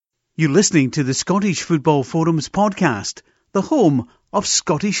You're listening to the Scottish Football Forums podcast, the home of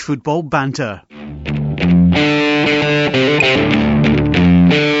Scottish football banter.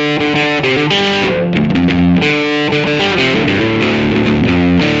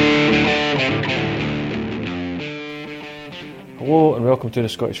 Hello and welcome to the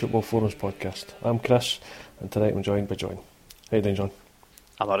Scottish Football Forums podcast. I'm Chris and tonight I'm joined by John. How you doing, John?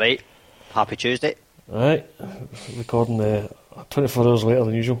 I'm alright. Happy Tuesday. Alright, recording 24 hours later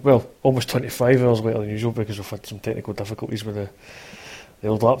than usual. Well, almost 25 hours later than usual because we've had some technical difficulties with the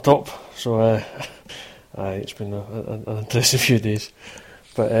old laptop. So it's been an interesting few days.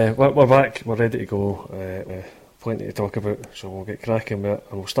 But we're back, we're ready to go. Plenty to talk about, so we'll get cracking with it.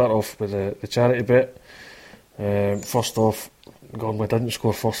 And we'll start off with the charity bet. First off, Gormley didn't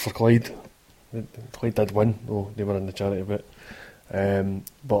score first for Clyde. Clyde did win, though they were in the charity bet.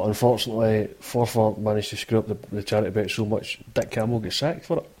 But unfortunately, Forfar managed to screw up the charity bet so much, Dick Campbell got sacked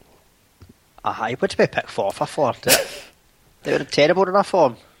for it. Aye, what did we pick Forfar for? They were terrible in their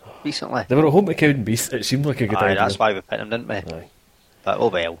form recently. They were at home to Cowdenbeath, it seemed like a good idea. That's why we picked them, didn't we? Aye. But oh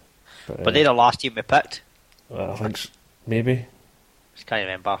well. But they're the last team we picked. I think maybe. Just can't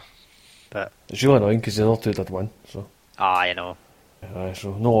remember. But it's really annoying because the other two did win. So. I know.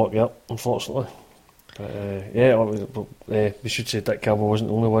 So no luck yet, unfortunately. But we should say Dick Campbell wasn't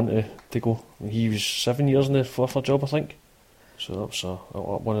the only one to go. He was 7 years in the Forfar job, I think. So that was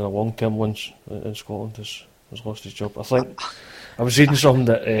one of the long-term ones in Scotland has lost his job. I think I was reading something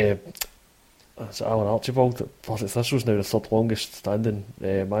that Alan Archibald at Partick Thistle's now the third longest standing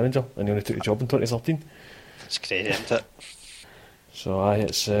manager, and he only took the job in 2013. It's crazy, isn't it? So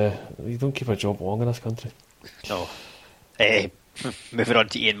it's you don't keep a job long in this country. No. Moving on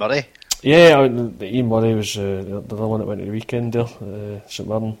to Ian Murray. Yeah, Ian Murray was the other one that went to the weekend there. St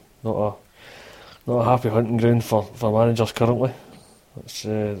Mirren, not a happy hunting ground for managers currently. It's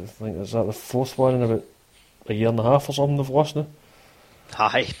I think is that the fourth one in about a year and a half or something they've lost now.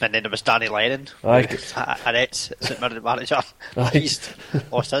 Aye, and then there was Danny Lennon. Aye, and it's St Mirren manager. Aye. He's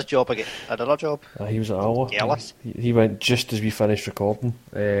lost his job again, another job. He was at Alloa. He went just as we finished recording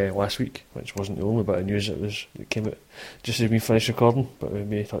last week, which wasn't the only bit of news that came out just as we finished recording, but we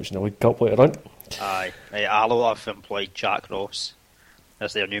may touch on the League Cup later on. Aye, Alloa have employed Jack Ross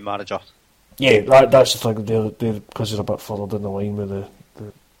as their new manager. Yeah, that's the thing. They're because they're a bit further down the line with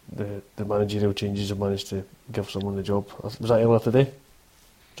the managerial changes, have managed to give someone the job. Was that earlier today?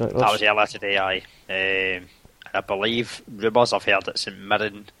 That was earlier today, aye. And I believe rumours I've heard that St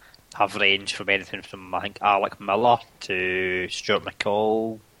Mirren have ranged from anything from, I think, Alec Miller to Stuart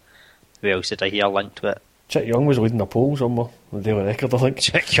McCall. Who else did I hear linked to it? Chick Young was leading a poll somewhere on the Daily Record, I think.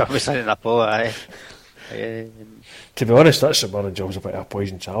 Chick Young was leading a poll, aye. To be honest, that St Mirren job's a bit of a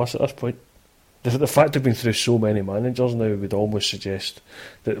poison chalice at this point. The fact they've been through so many managers now would almost suggest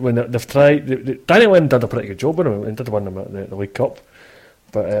that when they've tried... Danny Lennon did a pretty good job with him and did win them at the League Cup.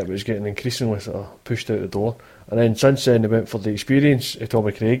 But it was getting increasingly sort of pushed out the door. And then since then they went for the experience of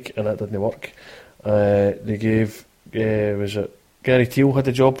Tommy Craig, and that didn't work. They gave was it Gary Teal had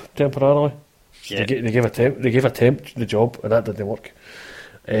the job temporarily. So yeah. They gave a temp the job, and that didn't work.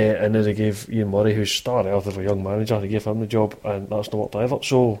 And then they gave Ian Murray, who's still a relatively young manager, they gave him the job, and that's not worked either.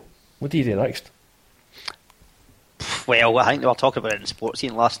 So what do you do next? Well, I think they were talking about it in Sports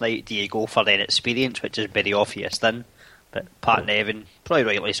Scene last night. Do you go for the experience, which is very obvious then? But Pat Nevin, probably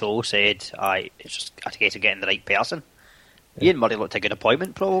rightly so, said, it's just a case of getting the right person. Yeah. Ian Murray looked a good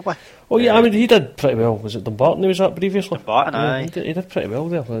appointment, probably. Oh, yeah, I mean, he did pretty well. Was it Dumbarton he was at previously? Dumbarton, aye. He did pretty well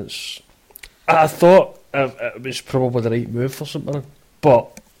there. I thought it was probably the right move for St Mirren.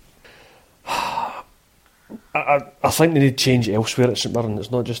 But I think they need change elsewhere at St Mirren.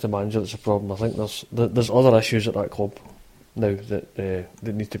 It's not just the manager that's a problem. I think there's other issues at that club now that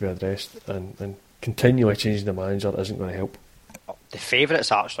need to be addressed, and continually changing the manager isn't going to help. The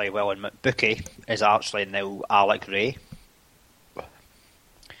favourites actually, in bookie, is actually now Alec Ray.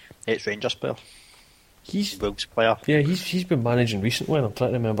 It's Rangers player. He's Wolves player. Yeah, he's been managing recently, and I'm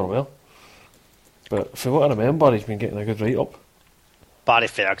trying to remember well. But for what I remember, he's been getting a good write-up. Barry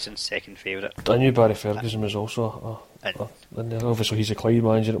Ferguson's second favourite. I knew Barry Ferguson was also and obviously he's a Clyde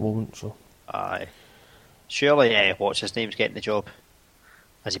manager at the moment. So aye, surely what's his name's getting the job?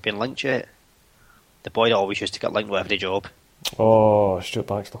 Has he been linked yet? The boy that always used to get linked with every job. Oh, Stuart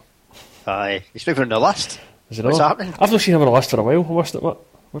Baxter. Aye, he's moving on the list. Is it What's all? happening? I've not seen him on the list for a while. I must admit.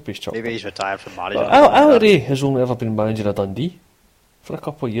 Maybe he's retired from managing. Alec Ray has only ever been manager of Dundee for a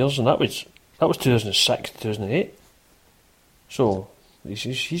couple of years, and that was 2006, 2008. So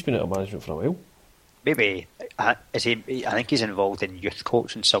he's been out of management for a while. Maybe is he? I think he's involved in youth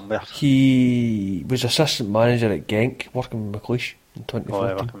coaching somewhere. He was assistant manager at Genk, working with McLeish. in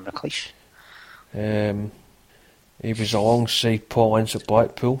 2014. McLeish. He was alongside Paul Ince at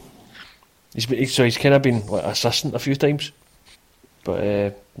Blackpool. He's kind of been like assistant a few times,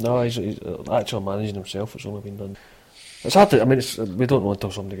 but no, he's actually managing himself. It's only been done. It's hard to. I mean, we don't know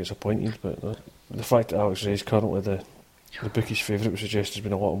until somebody gets appointed, but the fact that Alex Rae is currently the bookie's favourite would suggest there's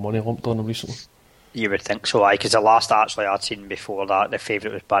been a lot of money lumped on him recently. You would think so, because the last actually I'd seen before that, the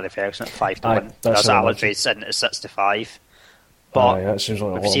favourite was Barry Ferguson at 5-1. That's Alex Rae sitting at 65. But that seems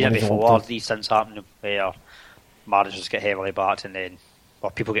like we've seen it before. These things happen where managers get heavily backed, and then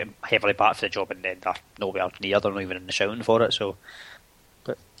people get heavily backed for the job, and then they're nowhere near. They're not even in the shouting for it. So,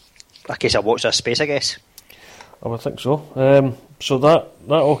 but I guess I'll watch this space, I guess. I would think so. So that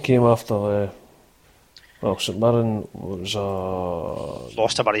all came after. St Mirren was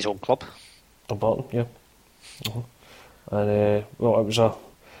lost to Murray's old club. Dumbarton, yeah. And it was an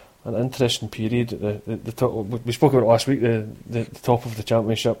interesting period. The top, we spoke about it last week. The top of the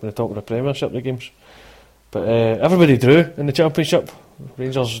Championship and the top of the Premiership, the games. But everybody drew in the Championship.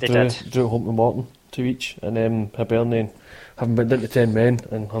 Rangers drew home to Morton 2 each, and then Hibernian, having been down to 10 men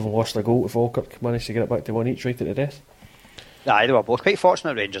and having lost a goal to Falkirk, managed to get it back to 1 each right at the death. Aye, they were both quite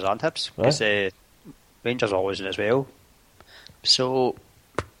fortunate, Rangers and Hibs, because Rangers are losing as well. So,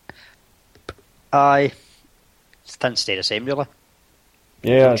 things stay the same, really.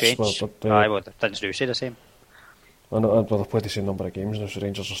 Yeah, things do stay the same. I know, they've played the same number of games now, so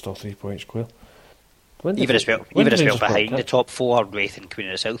Rangers are still 3 points clear. Even as well behind the top four, Wraith and Queen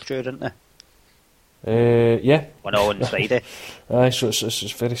of the South drew, didn't they? Yeah. 1-0 on Friday. Aye, so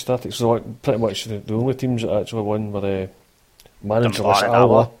it's very static. So pretty much the only teams that actually won were managerless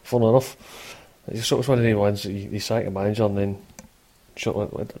Alloa, funnily enough. It's sort of one of the ones that he sacked a manager and then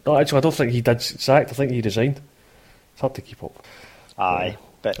no, actually I don't think he did sacked. I think he resigned. It's hard to keep up. Aye,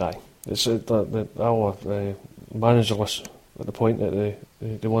 it's the Alloa managerless at the point that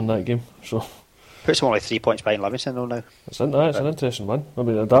they won that game. So puts them only 3 points behind Livingston though now. It's an interesting one. I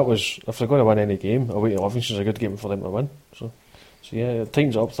mean, that was, if they're going to win any game, away to Livingston's a good game for them to win. So yeah, it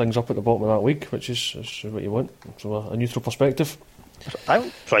tightens up things up at the bottom of that league, which is what you want from a neutral perspective. I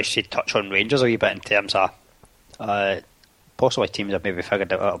would probably say touch on Rangers a wee bit in terms of possibly teams have maybe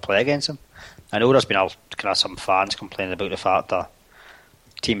figured out how to play against them. I know there's been some fans complaining about the fact that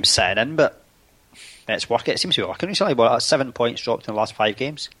teams sitting in, but it's working. It seems to be working recently. But 7 points dropped in the last 5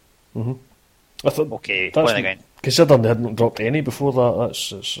 games. Mm-hmm. I thought, okay, playing again. Considering they hadn't dropped any before that,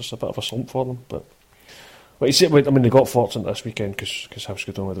 it's a bit of a slump for them. But you see, I mean, they got fortunate this weekend because Hibs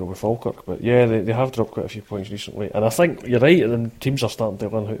got on with over Falkirk. But yeah, they have dropped quite a few points recently. And I think you're right, and teams are starting to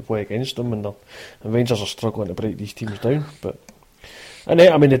learn how to play against them, and Rangers are struggling to break these teams down.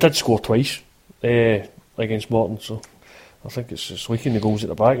 I mean, they did score twice against Morton, so I think it's leaking the goals at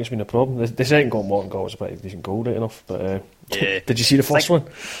the back. It's been a problem. The second goal Morton got was a pretty decent goal, right enough. But did you see the first one?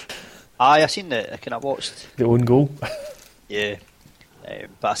 Aye, I seen the. I kind of watched the own goal. Yeah,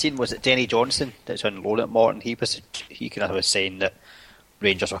 but I seen, was it Denny Johnson that's on loan at Morton? He kind of was saying that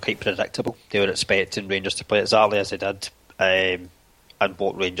Rangers were quite predictable. They were expecting Rangers to play exactly as they did, and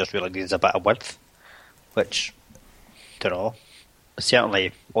what Rangers really needs a bit of width, which I don't know.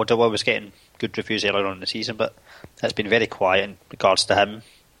 Certainly, Ottawa was getting good reviews earlier on in the season, but it's been very quiet in regards to him.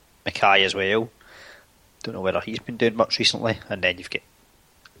 Mackay as well. Don't know whether he's been doing much recently, and then you've got.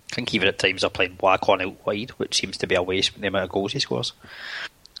 I think even at times they're playing Waghorn out wide, which seems to be a waste with the amount of goals he scores.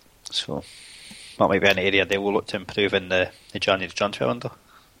 So that might be an area they will look to improve in the January transfer window.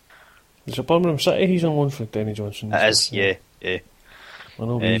 Is it Birmingham City he's on loan for, Denny Johnson? It is, yeah. I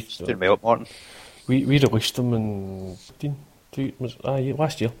know he's doing well at Morton. We released him in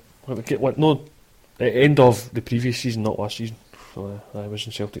last year. No, end of the previous season, not last season. So I was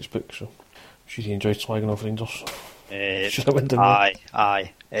in Celtic's book, so I'm sure he enjoyed slagging off Rangers. Aye.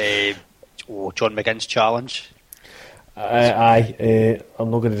 John McGinn's challenge. I'm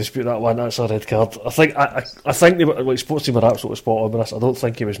not going to dispute that one. That's a red card. I think they were, sports team were absolutely spot on with this. I don't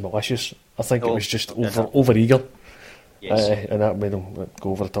think he was malicious. I think it was just over eager. Yes. And that made him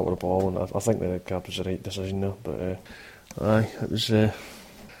go over the top of the ball. And I think the red card was the right decision there. But it was a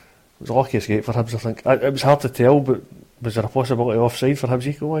lucky escape for Hibs. I think it was hard to tell, but was there a possibility of offside for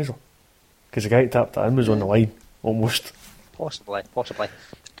Hibs equaliser? Because the guy who tapped it in was on the line. Almost. Possibly.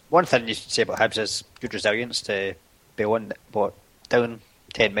 One thing you should say about Hibs is good resilience to be down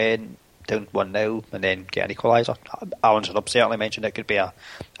 10 men, down 1-0, and then get an equaliser. Alan Rubb certainly mentioned it could be a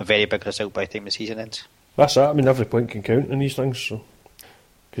very big result by the time the season ends. That's it. I mean, every point can count in these things. So,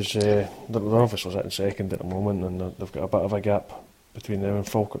 because they're obviously sitting second at the moment, and they've got a bit of a gap between them and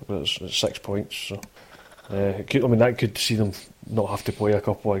Falkirk, but it's 6 points. So, that could see them not have to play a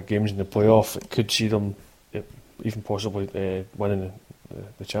couple of games in the playoff. It could see them even possibly winning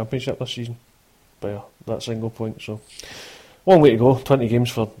the championship this season by that single point. So, long way to go. 20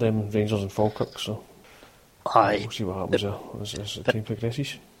 games for them Rangers and Falkirk. So, we'll see what happens there as the team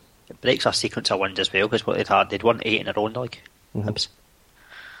progresses. It breaks a sequence of wins as well, because what they'd won 8 in a row in the league.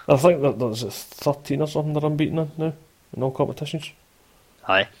 I think that there's 13 or something they're unbeaten in now in all competitions.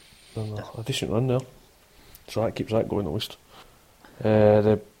 Aye. And a decent run there. So that keeps that going at least.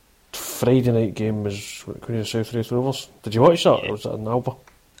 The Friday night game was Queen of the South Raith Rovers. Did you watch that, or was that in Alba?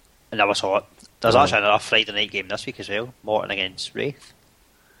 I never saw it. There's actually another Friday night game this week as well, Morton against Raith.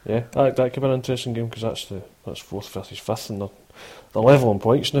 Yeah, that could be an interesting game, because that's 4th versus 5th, and they're level on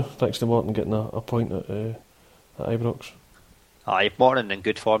points now, thanks to Morton getting a point at Ibrox. Aye, Morton in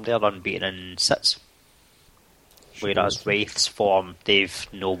good form there, unbeaten in sits. Whereas Wraith's form, they've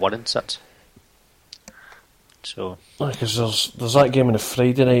no won in sits. So, because there's that game on the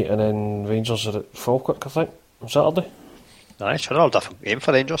Friday night, and then Rangers are at Falkirk, I think, on Saturday. Aye, it's another different game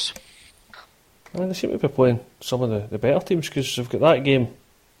for Rangers. And they seem to be playing some of the better teams, because they've got that game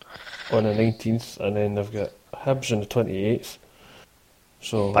on the 19th, and then they've got Hibs on the 28th.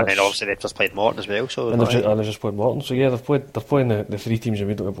 So, and then obviously they've just played Morton as well. So and they've just played Morton. So yeah, they're playing the 3 teams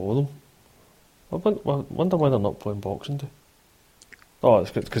immediately below them. I wonder why they're not playing Boxing Day. Oh, it's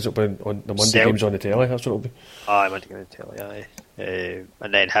because it'll be on the Monday games on the telly. That's what it'll be. Aye, Monday game on the telly. Aye,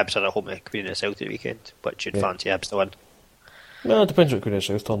 and then Hibs are at home at Queen of the South the weekend, but you'd fancy Hibs to win. No, it depends what Queen of the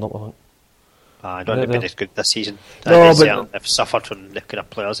South turn up, I think. I don't think they've been as good this season. No, but they've suffered from the kind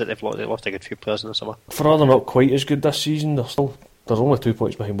of players that they've lost. They lost a good few players in the summer. For all they're not quite as good this season, they're only 2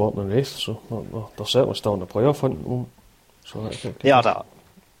 points behind Morton and Raith, so they're certainly still in the playoff hunt at the moment. So they are that.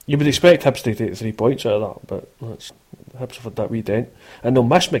 You would expect Hibs to take 3 points out of that, but Hibs have had that wee dent, and they'll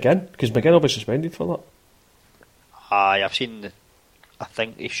miss McGinn, because McGinn will be suspended for that. Aye, I've seen that,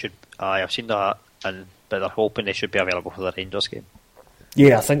 but they're hoping they should be available for the Rangers game.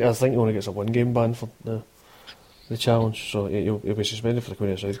 Yeah, I think he only gets a 1 game ban for the challenge, so he'll be suspended for the Queen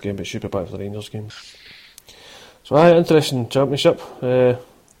of the South game, but should be back for the Rangers game. So interesting championship.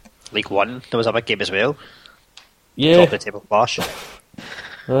 League One, there was a big game as well. Yeah. Top of the table clash.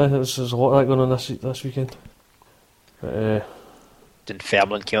 There's a lot of that going on this weekend.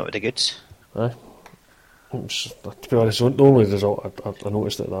 Dunfermline came up with the goods. Aye. To be honest, the only result I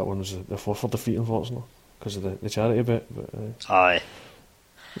noticed that one was the Forfar defeat, unfortunately, because of the charity bit. But, aye.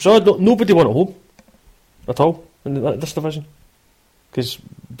 So nobody won at home at all in this division, because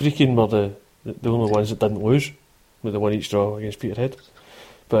Brechin were the only ones that didn't lose, with the 1 each draw against Peterhead.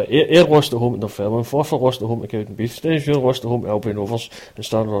 But Ayr lost at home to Dunfermline, Forfar lost at home to Cowdenbeath, Stenshire lost at home to Albion Rovers, and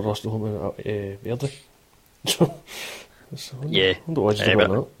Stranraer lost at home to Verdi. So yeah,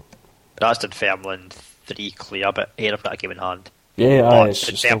 that. That's Dunfermline 3 clear, but Ayr have got a game in hand. Yeah, but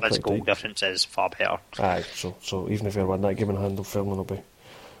Dunfermline's goal difference is far better. Aye, so even if Ayr win that game in hand, Dunfermline will be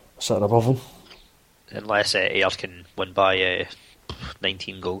sitting above them. Unless Ayr can win by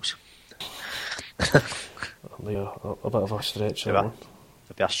 19 goals. A bit of a stretch. There'll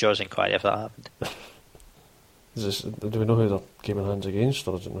be a Stewards inquiry if that happened. Do we know who the game in hand's against,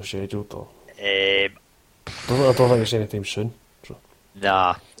 or is it not scheduled? Or? I don't think it's anytime soon. So.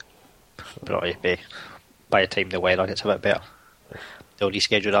 Nah. Probably be by the time the weather gets a bit better. They'll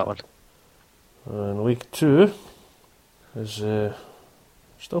reschedule that one. And League 2 is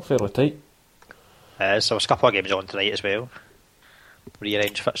still fairly tight. So there's a couple of games on tonight as well.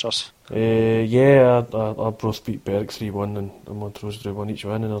 Rearranged fixtures. Yeah, Arbroath beat Berwick 3-1 and Montrose drew 1 each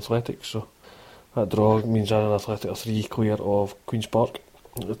win in Athletics, so that draw means Annan Athletic are 3 clear of Queen's Park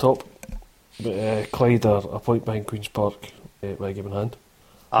at the top. But Clyde are a point behind Queen's Park by a game in hand.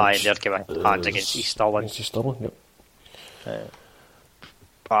 Aye, and they're giving hands against East Stirling. Against East Stirling, yep.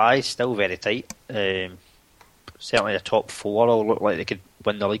 Aye, still very tight. Certainly the top 4 all look like they could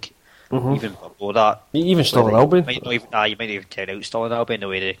win the league. Mm-hmm. Even below that, even Stirling Albion. You might even carry out Stirling Albion the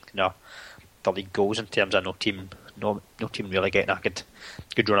way the league goes in terms of no team really getting a good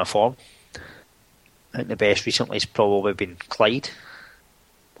run of form. I think the best recently has probably been Clyde,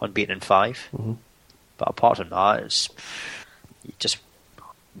 unbeaten in 5. Mm-hmm. But apart from that, you just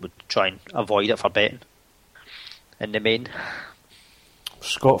would try and avoid it for betting. In the main,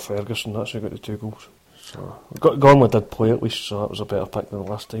 Scott Ferguson, that's who got the 2 goals. So Gormley did play at least, so that was a better pick than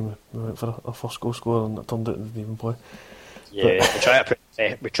the last time we went for a first goal scorer, and it turned out they didn't even play. Yeah,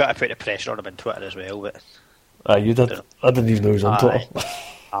 we try to put the pressure on him on Twitter as well, but you did. I didn't even know he was on Twitter.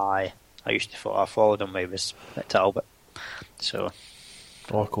 Aye, I used to I followed him when he was at Talbot. So.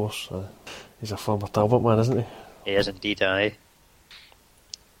 Oh, of course, he's a former Talbot man, isn't he? He is indeed. Aye.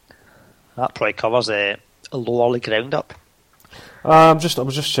 That probably covers the lower league roundup. I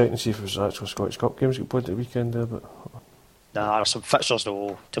was just checking to see if it was actual Scottish Cup games that played at the weekend there, but Nah, there's some fixtures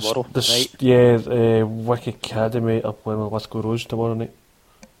though tomorrow night. Yeah, Wick Academy are playing with Lithgow Rose tomorrow night.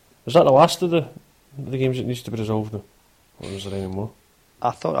 Is that the last of the games that needs to be resolved now? Or is there any more?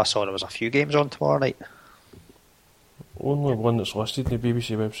 I thought I saw there was a few games on tomorrow night. Only one that's listed in the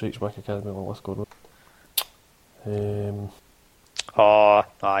BBC website is Wick Academy with Lithgow Rose.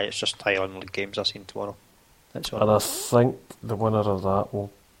 Aye, it's just Highland League games I've seen tomorrow. That's all. And I think the winner of that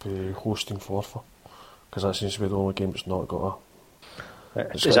will be hosting Forfar, because that seems to be the only game that's not got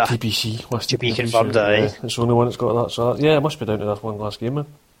it's Is got that a TPC listed. to be in the confirmed, BBC. aye? Yeah, it's the only one that's got that. So yeah, it must be down to that one last game then.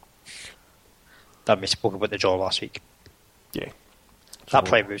 That we spoke about the draw last week. Yeah. That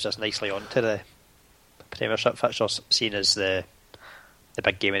probably moves us nicely on to the Premiership fixtures, seeing as the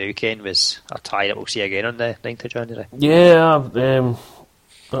big game of the weekend was a tie that we'll see again on the 9th of January. Yeah,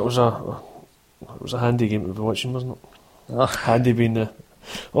 that was a handy game to be watching, wasn't it? Oh. Handy being the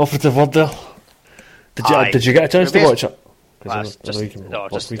operative word there. Aye. Did you get a chance to watch it? Well, I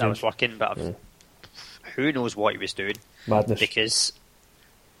was working, but who knows what he was doing? Madness. Because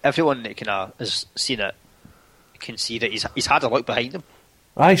everyone that has seen it can see that he's had a look behind him.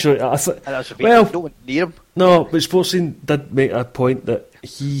 Aye, so no one near him. No, but Sportscene did make a point that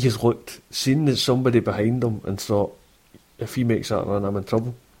he has seen there's somebody behind him and thought, if he makes that run, I'm in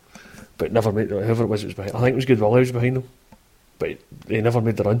trouble. But never made whoever it was behind. I think it was Goodwillie was behind him, but he never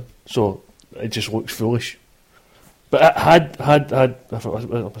made the run, so it just looks foolish. But it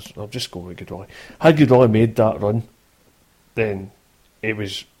I'll just go with Goodwillie. Had Goodwillie made that run, then it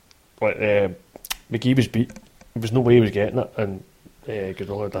was like McGee was beat. There was no way he was getting it, and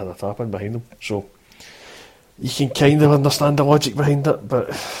Goodwillie had a tap in behind him. So you can kind of understand the logic behind it, but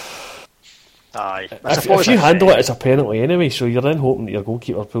aye, if you handle it, it's a penalty anyway. So you're then hoping that your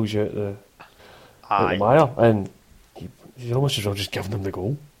goalkeeper pulls you out the mire, and you're almost as well just giving them the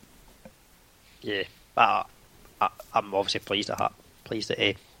goal. Yeah, but I'm obviously pleased that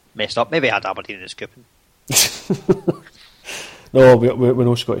he messed up. Maybe he had Aberdeen in his scooping. No, we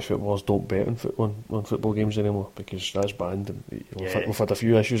know Scottish footballers don't bet on football games anymore because that's banned. And we've had a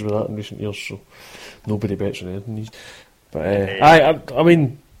few issues with that in recent years, so nobody bets on anything. But I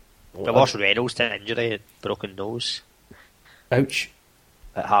mean, we lost Reynolds to injury, broken nose. Ouch!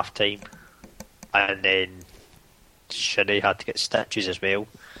 At half time, and then Shinnie had to get stitches as well.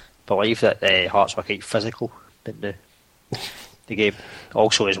 Believe that Hearts were quite physical in the game.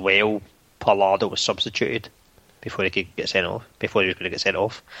 Also, as well, Parlado was substituted before he could get sent off. Before he was going to get sent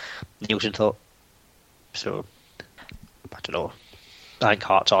off, Nielsen thought. So I don't know. I think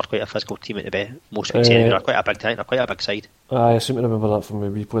Hearts are quite a physical team at the best. Most of the they're quite a big team. They're quite a big side. I seem to remember that from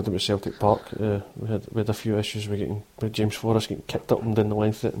when we played them at Celtic Park. We had a few issues with James Forrest getting kicked up and down the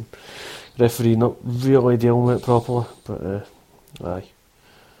length of it, and referee not really dealing with it properly. But aye.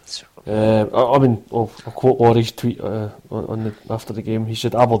 I mean, I'll quote Laurie's tweet after the game. He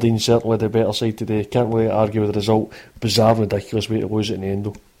said, "Aberdeen certainly the better side today. Can't really argue with the result. Bizarre, ridiculous way to lose it in the end,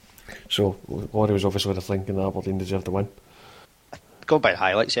 though." So Laurie was obviously thinking that Aberdeen deserved to win. Going by the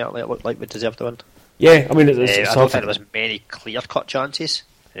highlights, certainly it looked like we deserved to win. Yeah, I mean, it's I don't think there was many clear-cut chances.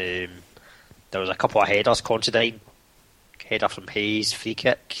 There was a couple of headers. Considine header from Hayes, free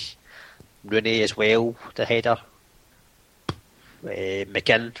kick. Rooney as well, the header.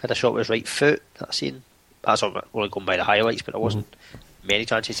 McGinn had a shot with his right foot that I've seen. That's only going by the highlights, but there wasn't many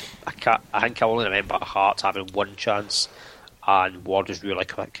chances. I think I only remember Hearts having one chance, and Ward was really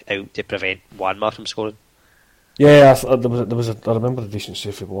quick out to prevent Wanmar from scoring. Yeah, I remember a decent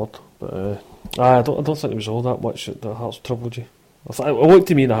save for Ward, but I don't think it was all that much that Hearts troubled you. It looked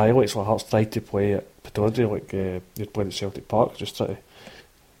to me in the highlights like Hearts tried to play at Pittodrie like they'd played at Celtic Park, just try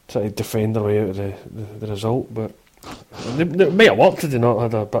to defend their way out of the result, but they might have worked had they not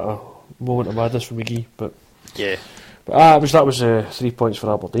had a bit of moment of madness for McGee, but yeah. But that was 3 points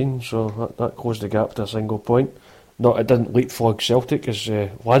for Aberdeen, so that closed the gap to a single point. It didn't leapfrog Celtic, as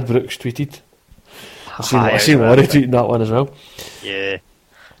Ladbrokes tweeted. I seen Laurie tweeting that one as well. Yeah.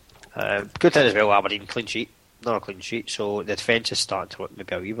 Good thing as well, Aberdeen clean sheet. Not a clean sheet, so the defence is starting to look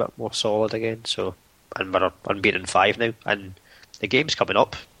maybe a wee bit more solid again. So, and we're unbeaten 5 now, and the game's coming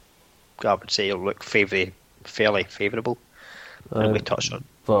up. I would say it'll look fairly favourable. And we touched on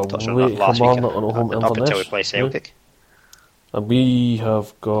that last week up until we play Celtic. Yeah. And we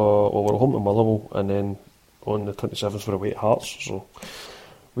have got we're home to Motherwell, and then on the 27th we're away at Hearts, so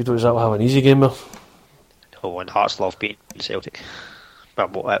we don't exactly have an easy game there. No, and Hearts love beating Celtic.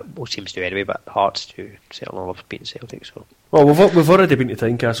 Well, most teams do anyway, but Hearts do certainly love beating Celtic. So, well, we've already been to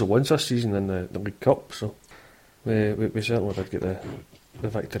Tynecastle once this season in the League Cup, so we certainly did get the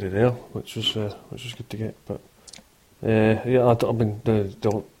victory there, which was good to get. But I mean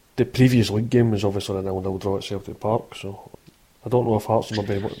the previous league game was obviously a 0-0 draw at Celtic Park, so I don't know if Hearts will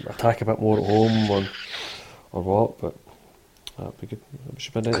maybe attack a bit more at home or what, but that'd be good. It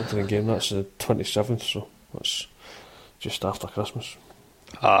should be an entertaining game. That's the 27th, so that's just after Christmas.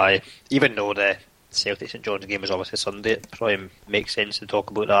 Aye, even though the Celtic St John's game was obviously Sunday, it probably makes sense to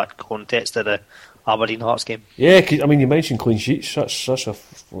talk about that context of the Aberdeen Hearts game. Yeah, 'cause, I mean, you mentioned clean sheets. That's a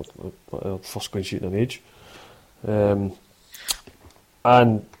first clean sheet in an age.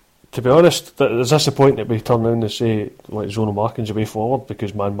 And to be honest, is this the point that we turn around and say like zonal marking's the way forward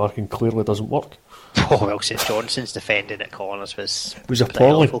because man marking clearly doesn't work? Oh well, St Johnson's defending at corners was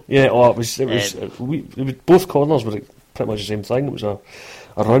appalling. awful. Yeah, it was both corners were pretty much the same thing. It was a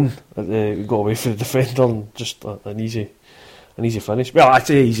run. We got away from the defender and just an easy finish. Well, I'd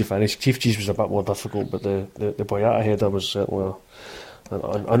say easy finish. Chief Cheese was a bit more difficult, but the Boyata header was certainly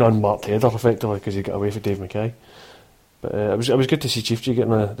an unmarked header effectively because he got away from Dave Mackay. But it was good to see Chief G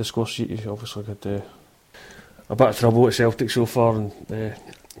getting the score sheet. He obviously had a bit of trouble at Celtic so far and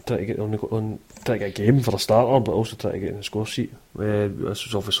trying to get trying to get a game for a starter, but also trying to get in the score sheet. This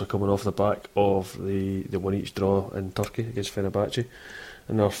was obviously coming off the back of the 1-1 draw in Turkey against Fenerbahce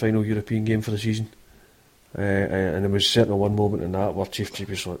in our final European game for the season. And there was certainly one moment in that where Chief G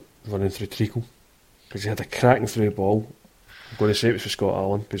was like running through treacle because he had a cracking through ball. I'm going to say it was for Scott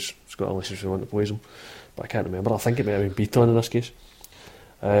Allen because Scott Allen seems to want to play him, but I can't remember. I think it might have been Beaton in this case.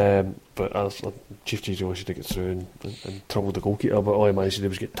 But Chief G always to get through and troubled the goalkeeper, but all he managed to do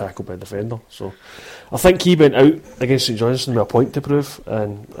was get tackled by a defender. So I think he went out against St Johnstone with a point to prove,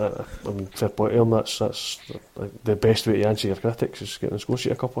 and I mean, fair play to him. That's the best way to answer your critics is getting the score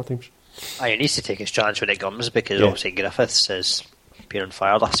sheet a couple of times. He needs to take his chance when it comes because obviously Griffiths has been on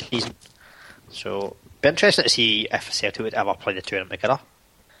fire this season. So be interesting to see if Celtic would ever play the tournament together.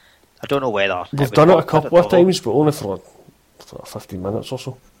 I don't know whether they've done it a couple of times, but only for 15 minutes or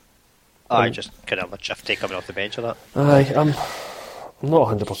so. Just kind of a shifty coming off the bench or that. I'm not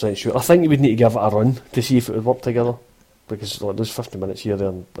 100% sure. I think you would need to give it a run to see if it would work together because like, those 15 minutes here, there,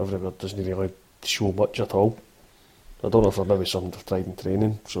 and everywhere doesn't really show much at all. I don't know if there's maybe something they've tried in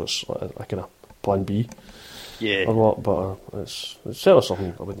training, so it's like a kind of plan B or what. But it's certainly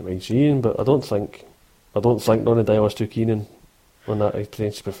something I wouldn't mind seeing. But I don't think Ronnie Dyle is too keen on that. He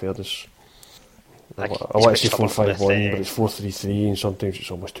tends to prefer this. I want to say 4-5-1, but it's 4-3-3, and sometimes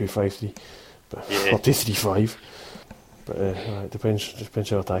it's almost 2-5-3, but 4-2-3-5. But it depends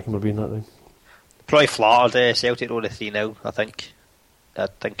how attacking we'll be in that thing. Probably flattered Celtic on the 3-0. I think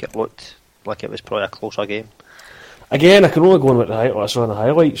it looked like it was probably a closer game. Again, I can only go on with what I saw in the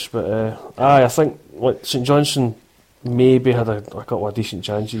highlights, but I think like St Johnstone maybe had a couple of decent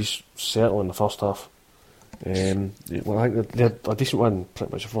chances, certainly in the first half. I think they had a decent one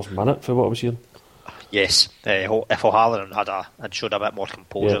pretty much the first minute for what I was hearing. Yes, if O'Halloran had showed a bit more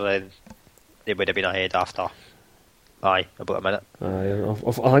composure, then they would have been ahead after about a minute.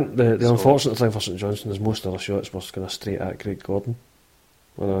 I think the unfortunate thing for St Johnstone is most of the shots were kind of straight at Craig Gordon.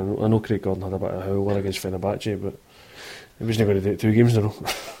 Well, I know Craig Gordon had a bit of a howler against Fenerbahce, but he wasn't going to do it 2 games in a row.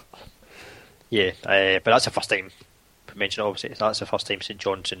 But that's the first time, mentioned obviously, that's the first time St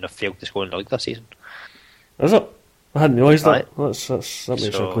Johnstone have failed to score in the league this season. Is it? I hadn't realised that. That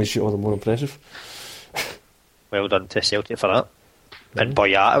makes a clean sheet all the more impressive. Well done to Celtic for that. And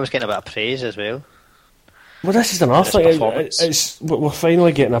Boyata was getting a bit of praise as well. Well, this is another thing. We're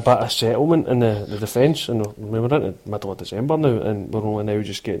finally getting a bit of settlement in the defence, and we're into the middle of December now, and we're only now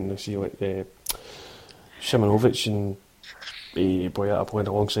just getting to see like Simonovic and Boyata playing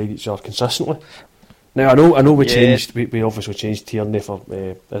alongside each other consistently. Now I know we changed. We obviously changed Tierney for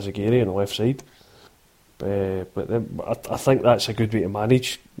Izagiri on the left side. But I think that's a good way to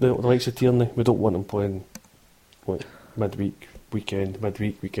manage the likes of Tierney. We don't want him playing like midweek, weekend,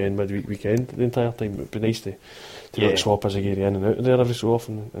 midweek, weekend the entire time. It'd be nice to swap Izagiri in and out of there every so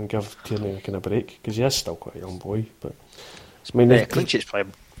often and give Tierney a kind of break because he is still quite a young boy. But clean sheet's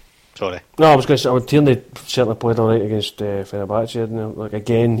probably. Sorry. No, I was going to say Tierney certainly played all right against Fenerbahce. And, like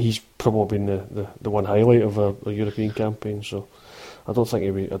again, he's probably been the one highlight of a European campaign. So. I don't think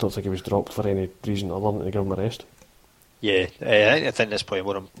he was dropped for any reason other than to give him a rest. I think that's probably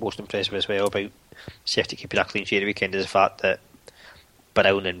what I'm most impressed with as well about Celtic keeping a clean sheet the weekend is the fact that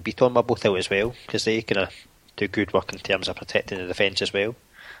Brown and Beaton were both out as well because they kind of do good work in terms of protecting the defence as well.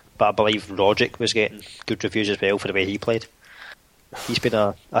 But I believe Roderick was getting good reviews as well for the way he played. He's been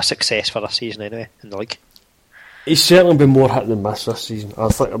a success for this season anyway in the league. He's certainly been more hit than miss this season, I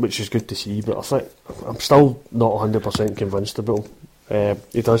think, which is good to see. But I think I'm still not 100% convinced about him.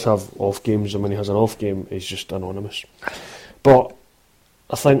 He does have off games, and when he has an off game, he's just anonymous. But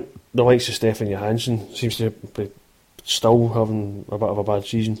I think the likes of Stefan Johansson seems to be still having a bit of a bad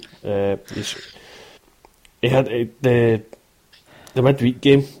season. He had the midweek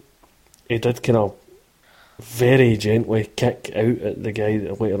game. He did kind of very gently kick out at the guy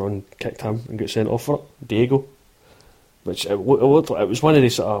that later on kicked him and got sent off for it, Diego. Which it was one of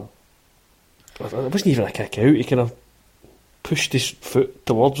these sort of. It wasn't even a kick out. He kind of pushed his foot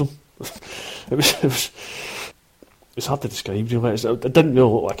towards him. It's hard to describe. Really. It didn't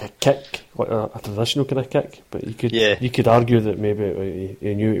really look like a kick, like a traditional kind of kick. But you could argue that maybe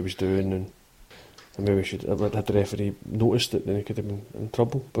he knew what he was doing, and maybe had the referee noticed it, then he could have been in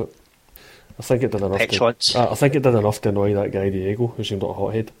trouble. But I think it did enough. I think it did enough to annoy that guy Diego, who seemed like a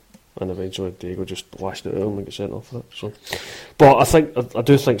hothead, and eventually Diego just lashed it at him and got sent off for it. So, but I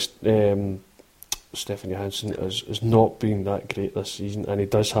do think Stefan Johansson has not been that great this season, and he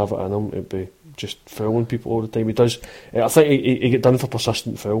does have it in him to be just fouling people all the time. He does. I think he got done for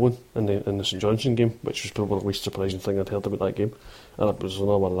persistent fouling in the St Johnstone game, which was probably the least surprising thing I'd heard about that game. And it was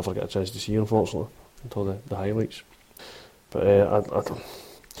another one I never got a chance to see, unfortunately, until the highlights. But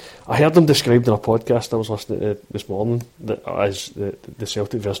I heard him described in a podcast I was listening to this morning that as the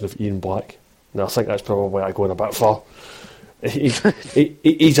Celtic version of Ian Black. Now I think that's probably going a bit far. He's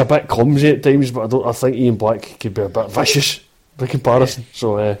a bit clumsy at times, but I think Ian Black could be a bit vicious by comparison.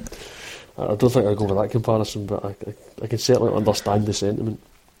 So I don't think I'd go with that comparison, but I can certainly understand the sentiment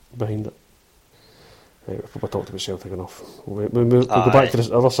behind it. We've probably talked about Celtic enough. We'll go back to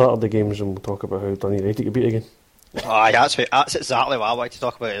the other Saturday games and we'll talk about how Dundee United get beat again. That's exactly what I wanted to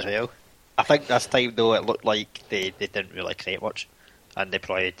talk about as well. I think this time though it looked like they didn't really create much, and they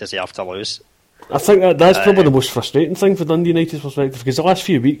probably deserved to lose. I think that's probably the most frustrating thing for Dundee United's perspective, because the last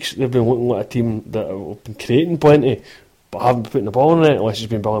few weeks they've been looking like a team that have been creating plenty but haven't been putting the ball in it unless it's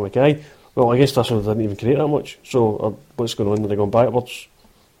been Billy Mackay. Well, I guess that's why they didn't even create that much. So what's going on? Are they going backwards?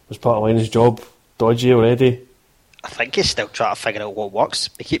 Was part of Lennon's job dodgy already? I think he's still trying to figure out what works.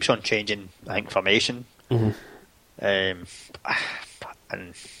 He keeps on changing, I think, formation. Mm-hmm. And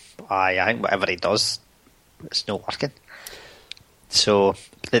I think whatever he does, it's not working. So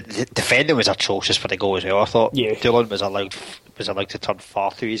the defending was atrocious for the goal as well. I thought Doolan was allowed to turn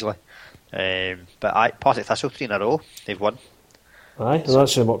far too easily. But Partick Thistle 3 in a row, they've won. Aye, and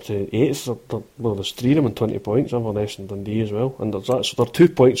that's them up to 8th. Well, there's 3 of them on 20 points, Inverness and Dundee as well. And so they're 2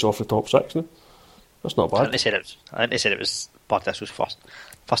 points off the top 6 now. That's not bad. I think they said it was Partick Thistle's first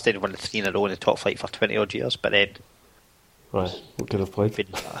time they won the 3 in a row in the top flight for 20 odd years. But then, what could have played?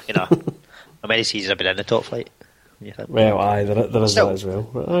 How many seasons have been in the top flight? Well, aye, there is that as well.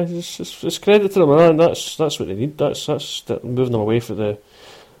 But aye, it's credit to them, and that's what they need. That's moving them away for the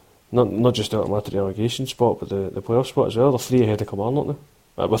not just the automatic relegation spot, but the playoff spot as well. They're 3 ahead of Kilmarnock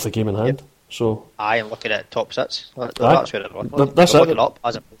now, with the game in hand. Yep. So I'm looking at top 6. That's where they're that's looking up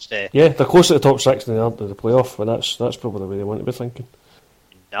as opposed to they're close to the top 6 than they are to the playoff, and that's probably the way they want to be thinking.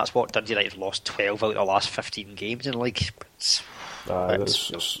 That's what Dundee United have lost 12 out of the last 15 games in the league. It's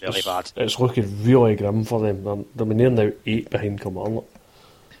really bad. It's looking really grim for them. They're near now 8 behind Kilmarnock.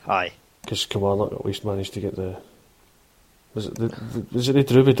 Aye, because Kilmarnock at least managed to get the. Was it they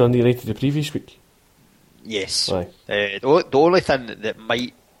drew with Dundee United the previous week? Yes. Aye. The only thing that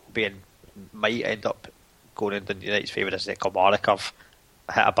might end up going in Dundee United's favour is that Kilmarnock have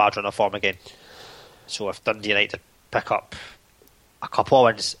hit a bad run of form again. So if Dundee United pick up a couple of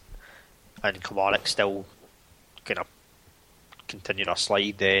wins and Kilmarnock still kind of continue their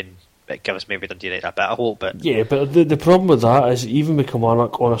slide, then it gives maybe Dundee United a bit of hope. But the problem with that is even with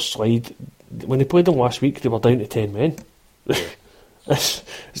Kilmarnock on a slide, when they played them last week, they were down to 10 men.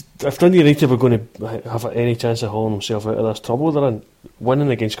 If Dundee United were going to have any chance of hauling themselves out of this trouble they're in,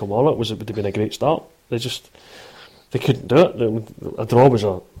 winning against Kilmarnock would have been a great start. They couldn't do it. A draw was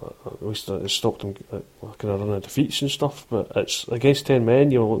at least it stopped them kind of running of defeats and stuff. But it's against 10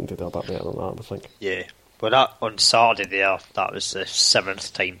 men, you're looking to do a bit better than that, I think. Yeah. Well, that on Saturday that was the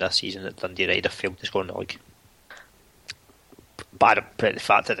 7th time this season that Dundee United have failed to score in the league. But the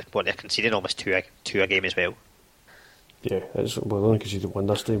fact that they're conceding almost two a game as well. Yeah, well, only because you didn't win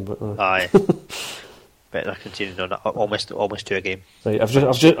this time, but aye. But they're conceding on almost 2 a game. Right, I've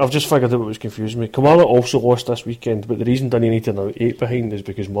just figured out what was confusing me. Kilmarnock also lost this weekend, but the reason Dundee United are now 8 behind is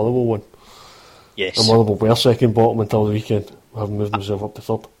because Motherwell won. Yes. And Motherwell were second bottom until the weekend, having moved themselves up to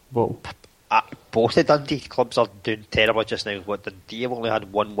third bottom. Both the Dundee clubs are doing terrible just now. Dundee have only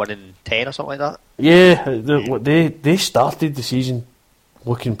had 1 win in 10 or something like that? Yeah, they started the season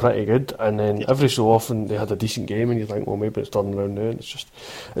looking pretty good, and then every so often they had a decent game, and you think, well, maybe it's turning around now. And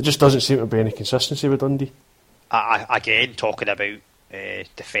it just doesn't seem to be any consistency with Dundee. Again, talking about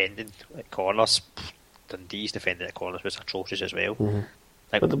defending at corners, Dundee's defending at corners was atrocious as well. Mm-hmm.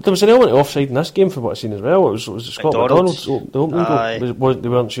 But there was an element of offside in this game for what I've seen as well. It was Scott McDonald's the opening goal. They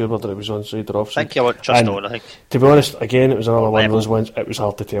weren't sure whether it was onside or offside. I think you were just on, I think. To be honest, again, it was another one of those ones. It was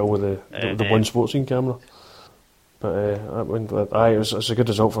hard to tell with the One Sportscene camera. But it was a good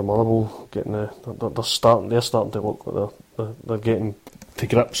result for Motherwell. Getting they're starting to look like they're getting to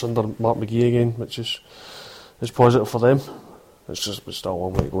grips under Mark McGee again, which is positive for them. It's still a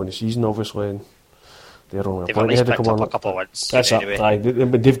long way to go in the season, obviously. And they're only a point ahead of Kilmarnock. A couple of wins. That's anyway.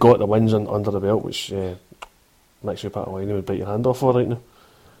 They've got the wins under the belt, which makes you Pat O'Leary would bite your hand off for right now.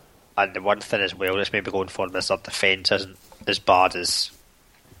 And the one thing as well that's maybe going for them is their defence isn't as bad as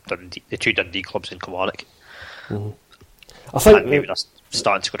the two Dundee clubs in Kilmarnock. Mm-hmm. I think and maybe they're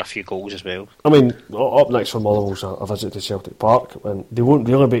starting to score a few goals as well. I mean, up next for Motherwell's a visit to Celtic Park, and they won't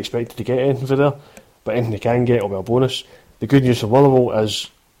really be expected to get anything for there, but anything they can get will be a bonus. The good news for Motherwell is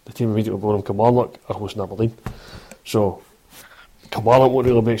the team immediately below them, Kilmarnock, are hosting Aberdeen. So, Kilmarnock won't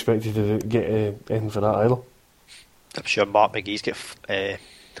really be expected to get anything for that either. I'm sure Mark McGee's got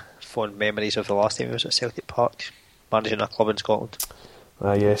fond memories of the last time he was at Celtic Park, managing a club in Scotland.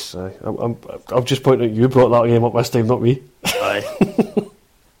 Yes. I'm just pointing out you brought that game up this time, not me. Aye.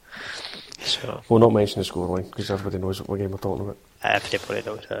 So, we'll not mention the scoreline, because everybody knows what game we're talking about. Everybody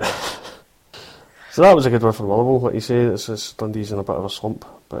knows. So that was a good one for Motherwell, like you say. It's Dundee's in a bit of a slump.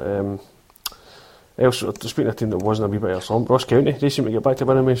 But also, speaking of a team that wasn't a wee bit of a slump, Ross County, they seem to get back to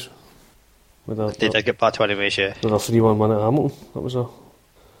winning ways. They did get back to winning ways, yeah. With a 3-1 win at Hamilton. That was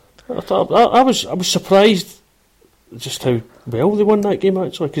I was surprised just how well they won that game,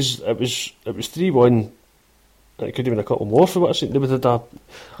 actually, because it was 3-1. It could have been a couple more for what I seen. They had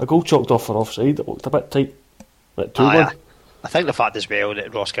a goal chalked off for offside. It looked a bit tight. Like 2-1. I think the fact as well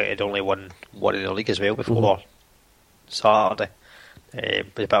that Ross County had only won one in the league as well before Saturday was a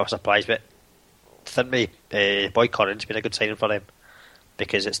bit of a surprise, but Boy Curran's been a good signing for them,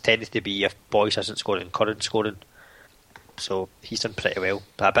 because it's tended to be if Boyce isn't scoring, Curran's scoring, so he's done pretty well.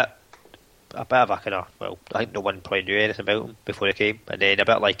 But a bit of a kind of, well, I think no one probably knew anything about him before he came, and then a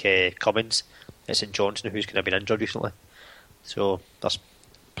bit like Cummins at St Johnstone, who's kind of been injured recently, so there's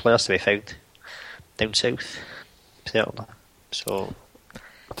players to be found down south, certainly. So,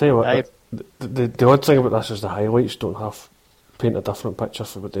 I'll tell you what, the odd thing about this is the highlights don't paint a different picture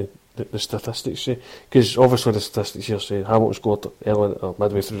for what the statistics say, because obviously the statistics here say Hamilton scored early or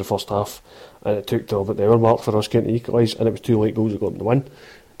midway through the first half, and it took till about the hour mark for Ross County to equalise, and it was 2 late goals that got them the win.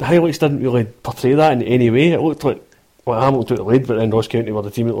 The highlights didn't really portray that in any way. It looked like Hamilton took the lead, but then Ross County were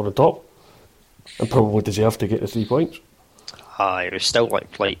the team that were on top and probably deserved to get the 3 points. It was still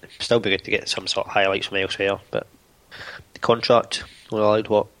still be good to get some sort of highlights from elsewhere, but the contract only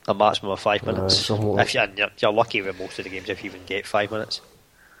allowed a maximum of 5 minutes. You're lucky with most of the games if you even get 5 minutes.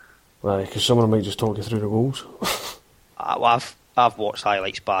 Right, because someone might just talk you through the goals. I've watched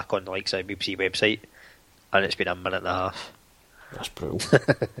highlights back on the likes of the BBC website, and it's been a minute and a half. That's brutal.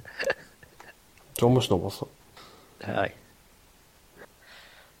 It's almost not worth it. Aye.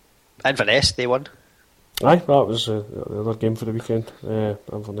 Inverness, they won. Aye, that was the other game for the weekend.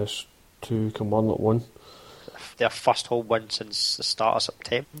 Inverness 2, Kilmarnock 1. Their first home win since the start of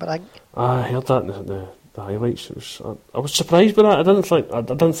September, I think. I heard that in the highlights. I was surprised by that. I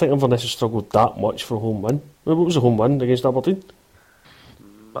didn't think Inverness had struggled that much for a home win. What was the home win against Aberdeen?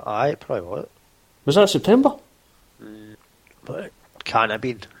 Aye, probably was. Was that September? But it can't have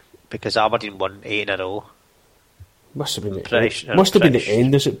been, because Aberdeen won 8 in a row. Must have been the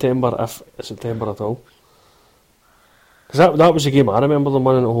end of September, if September at all. Because that was the game I remember them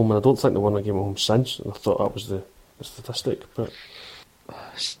winning at home, and I don't think they won a game at home since. And I thought that was the statistic. But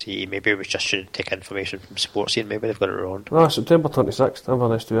see, maybe we just should take information from Sports Scene. Maybe they've got it wrong. No, September 26th,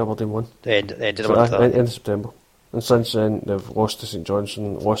 Inverness 2, Aberdeen 1. The end of the month. End of September. And since then, they've lost to St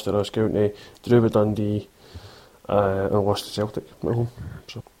Johnstone, lost to Ross County, drew with Dundee, and lost to Celtic at home.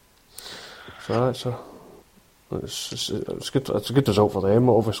 So it's good. It's a good result for them.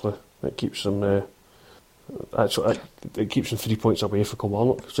 Obviously, it keeps them. It keeps them 3 points away from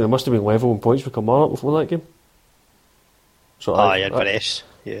Kilmarnock. So they must have been level in points with Kilmarnock before that game. So Inverness,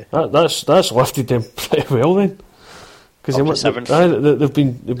 yeah. That's lifted them pretty well then. Because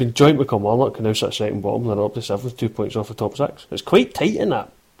they've been joint with Kilmarnock and now sit second bottom. They're up to 7th, 2 points off the top 6. It's quite tight in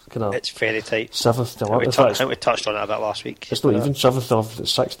that. It's very tight. 7th to 11th. I think we touched on it a bit last week. It's not even 7th to 11th,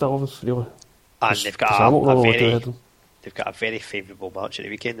 it's 6th to 11th, really. And they've got a very favourable match at the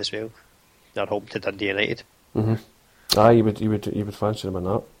weekend as well. They're home to Dundee United. Mm-hmm. Aye, you would fancy them in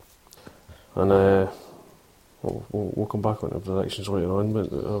that. And we'll come back on the predictions later on,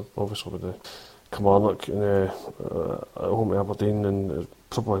 but obviously with the Kilmarnock and at home to Aberdeen, and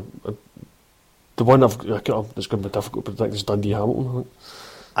probably the one that's going to be difficult to predict is Dundee Hamilton, I think.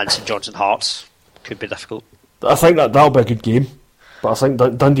 And St Johnstone Hearts could be difficult. I think that'll be a good game, but I think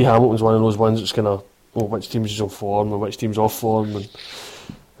Dundee Hamilton's one of those ones that's kind of which teams is on form and which team's off form, and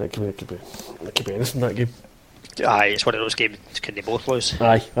it could be anything, that game. Aye, it's one of those games. Can they both lose?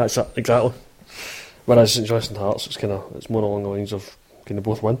 Aye, that's it, exactly. Whereas St Johnstone Hearts, it's more along the lines of can they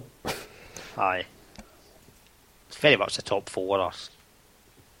both win? Aye, it's very much the top four.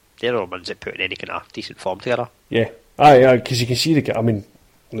 They're the ones that put in any kind of decent form together. Yeah, aye, because you can see you've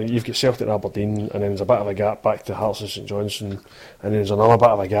got Celtic and Aberdeen, and then there's a bit of a gap back to Hearts and St Johnstone, and then there's another bit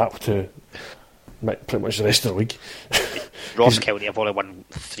of a gap to pretty much the rest of the league. Ross County have only won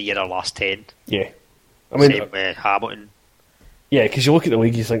 3 in their last 10. Yeah, Same with Hamilton. Yeah, because you look at the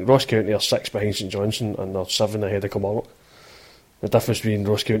league, you think Ross County are 6 behind St Johnstone and they're 7 ahead of Kilmarnock. The difference between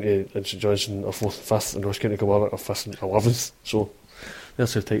Ross County and St Johnstone are 4th and 5th, and Ross County Kilmarnock are 5th and 11th. So they'll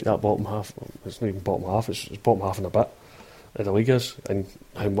have to take that bottom half. It's not even bottom half; it's bottom half and a bit of the league is, and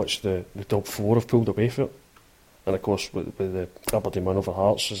how much the top 4 have pulled away for it. And of course, with the Aberdeen win over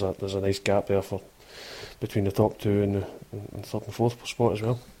Hearts, there's a nice gap there for between the top 2 and the 3rd and 4th spot as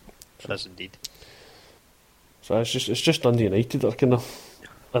well. Yes, indeed. So it's just Dundee United that are kind of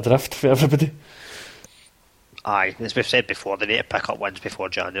adrift for everybody. Aye, as we've said before, they need to pick up wins before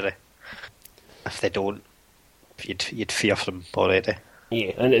January. If they don't, you'd fear for them already.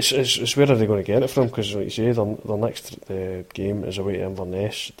 Yeah, and it's where are they going to get it from? Because like you say, their next game is away to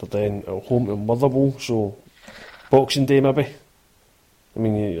Inverness. They're then at home to Motherwell, so Boxing Day maybe. I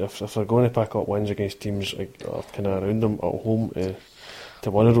mean, if they're going to pick up wins against teams like kind of around them at home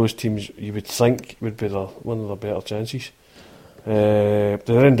to one of those teams, you would think would be one of the better chances. They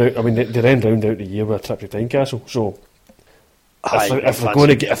then round out the year with a trip to Tynecastle. So if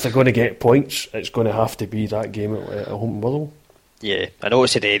they're going to get points, it's going to have to be that game at home to Motherwell. Yeah, I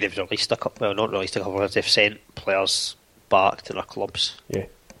noticed today they've released a couple. Well, not released a couple. They've sent players back to their clubs. Yeah,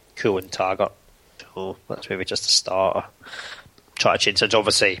 Cool and Taggart. So that's maybe just a start. Try to change things.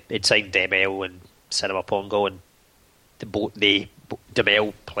 Obviously, he'd signed Demel and Cinema Pongo, and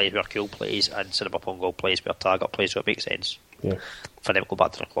Demel plays where Cool plays, and Cinema Pongo plays where Taggart plays. So it makes sense. Yeah. For them to go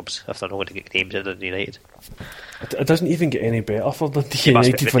back to their clubs if they're not going to get games in Dundee United. It doesn't even get any better for Dundee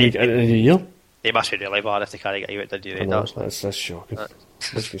United when you get into the year. They must be really bad if they can't get you at Dundee United. That's shocking.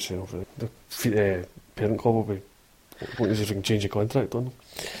 Let's get yourself the parent club will be wanting to see if we can change the contract on them.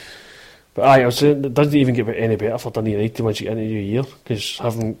 But I was saying it doesn't even get any better for Dundee United once you get into the new year, because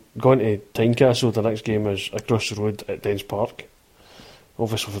having gone to Tynecastle, the next game is across the road at Dens Park,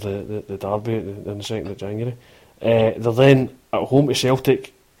 obviously for the derby on the 2nd of January. They're then at home to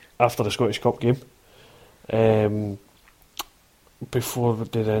Celtic after the Scottish Cup game, before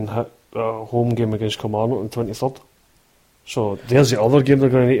they then hit a home game against Kilmarnock on the 23rd. So there's the other game they're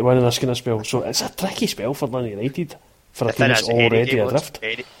going to need to win in this kind of spell. So it's a tricky spell for Man United for a team that's already adrift.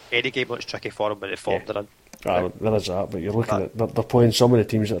 Any game looks tricky for them when they form they're in. There is that, but you're looking at they're playing some of the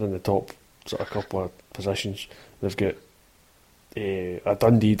teams that are in the top sort of couple of positions. They've got a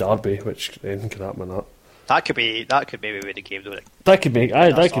Dundee derby, which anything can happen in that. That could maybe win the game though. That could make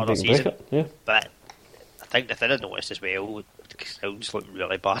it, yeah. But I think the thing I noticed as well, sounds looking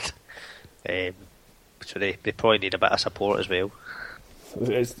really bad. So they probably need a bit of support as well.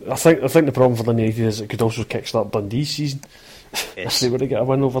 I think the problem for Dundee United is it could also kickstart Dundee's season. If they were to get a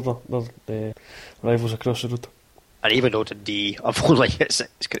win over their rivals across the road. And even though Dundee,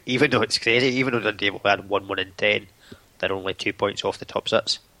 even though it's crazy, even though Dundee have had 1 in 10, they're only 2 points off the top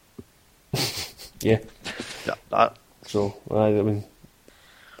six. Yeah. So I mean,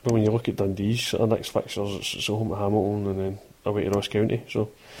 when you look at Dundee's next fixtures, it's home to Hamilton and then away to Ross County. So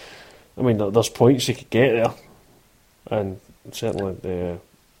I mean, there's points they could get there, and certainly the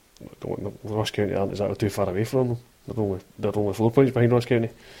Ross County aren't exactly too far away from them. They're only 4 points behind Ross County.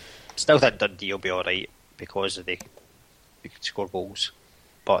 Still think Dundee will be alright because they can score goals,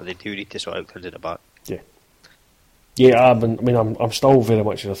 but they do need to sort out things in the back. Yeah, I mean, I'm still very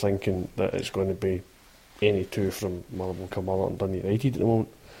much of the thinking that it's going to be any two from Motherwell, Kilmarnock and Dundee United at the moment,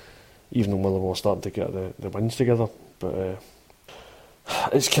 even though Motherwell are starting to get the wins together. But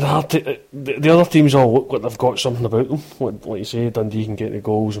it's kind of hard to... The other teams all look like they've got something about them. Like you say, Dundee can get the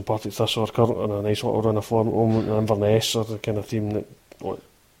goals, and Partick Thistle are currently on a nice little run of form at the moment, and Inverness are the kind of team that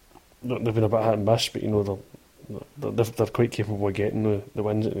they've been a bit hit and miss, but you know they're quite capable of getting the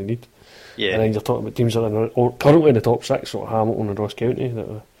wins that they need. Yeah. And then you're talking about teams that are currently in the top six, like Hamilton and Ross County,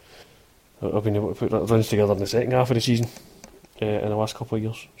 that have been able to put runs together in the second half of the season in the last couple of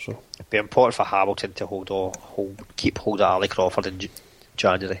years. So it'd be important for Hamilton to keep hold of Ali Crawford in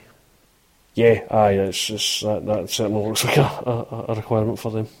January. Yeah, that certainly looks like a requirement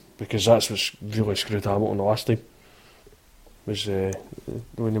for them, because that's what's really screwed Hamilton the last time. was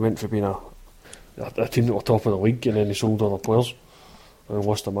when they went for being a team that were top of the league, and then they sold all their players and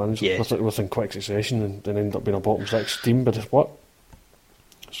lost their manager within quick succession, and then ended up being a bottom 6 team by the split.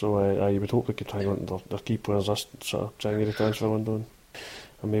 So you would hope they could hang on to their key players this sort of January transfer window,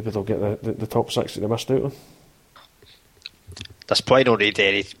 and maybe they'll get the top 6 that they missed out on. There's probably no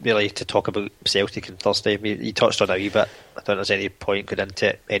need really to talk about Celtic on Thursday. You touched on it a wee bit. I don't think there's any point going into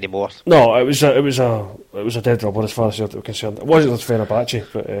it anymore. No, it was a dead rubber as far as Celtic were concerned. It wasn't with Fenerbahce,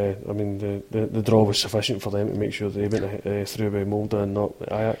 but I mean the draw was sufficient for them to make sure they went through by Molde and not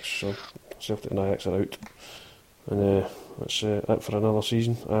Ajax. So Celtic and Ajax are out, and that's it for another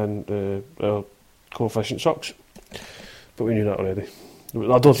season. And our coefficient sucks, but we knew that already.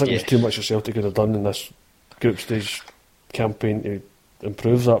 I don't think there's too much that Celtic could have done in this group stage campaign to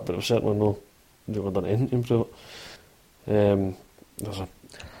improve that, but it was certainly they haven't done anything to improve it.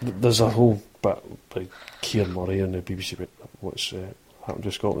 There's a whole bit by Kieran Murray on the BBC about what's happened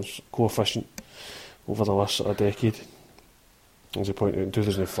to Scotland's coefficient over the last sort of decade. As he pointed out, in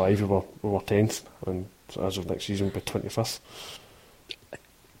 2005 we were 10th, and as of next season we'll be 25th.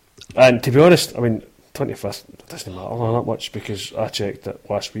 And to be honest, I mean 25th doesn't matter that much, because I checked it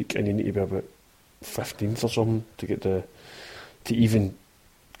last week and you need to be about 15th or something to get to even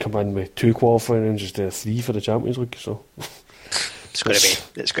come in with 2 qualifying rounds instead of 3 for the Champions League. So it's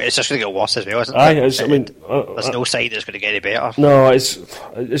just going to get worse as well, isn't it? There's no sign it's going to get any better. No, it's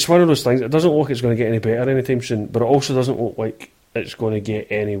one of those things. It doesn't look like it's going to get any better anytime soon, but it also doesn't look like it's going to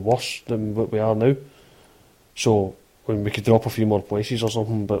get any worse than what we are now. So when we could drop a few more places or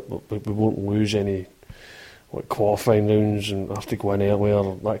something, but we won't lose any qualifying rounds and have to go in earlier,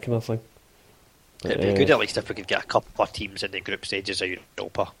 that kind of thing. It'd be good at least if we could get a couple of teams in the group stages of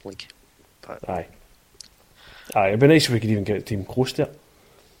Europa League. Aye, it'd be nice if we could even get a team close to it.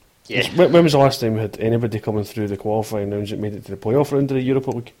 Yeah. When was the last time we had anybody coming through the qualifying rounds that made it to the playoff round of the Europa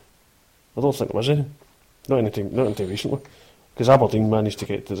League? I don't think there was any. Not anything recently. Because Aberdeen managed to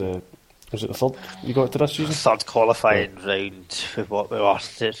get to was it the third you got to this season? Third qualifying round with what we were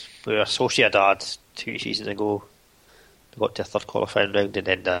Sociedad 2 seasons ago. We got to a third qualifying round, and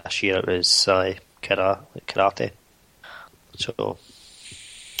then this year it was Karate. So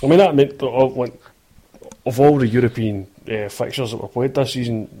I mean, that meant of all the European fixtures that were played this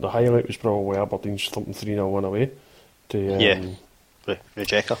season, the highlight was probably Aberdeen's thumping 3-0 win away to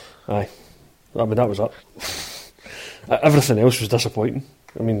Rijeka. Aye, I mean that was it. Everything else was disappointing.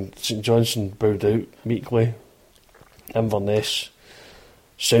 I mean, St Johnstone bowed out meekly. Inverness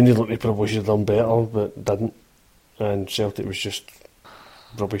sounded like they probably should have done better, but didn't. And Celtic was just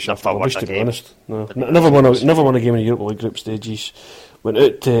rubbish after rubbish, to be honest. No. Never won a game in the Europa League group stages. Went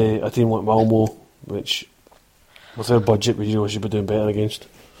out to a team like Malmo, which with their budget we really should be doing better against.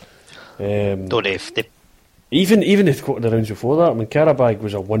 Even if they got to the rounds before that, I mean, Karabag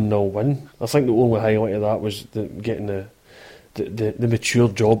was a 1-0 win. I think the only highlight of that was getting the mature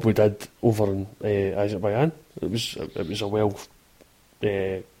job we did over in Azerbaijan. It was a well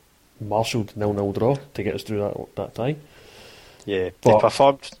marshalled 0-0 draw to get us through that tie. Yeah,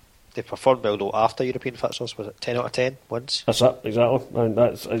 they performed well though after European fixtures. Was it 10 out of 10 wins? That's it, exactly. And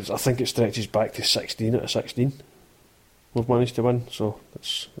I think it stretches back to 16 out of 16 we've managed to win. So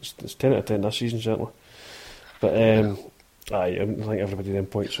it's 10 out of 10 this season certainly. But I think everybody then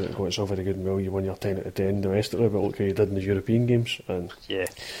points out it's all very good and well, you won your 10 out of 10 domestically, but look how you did in the European games, and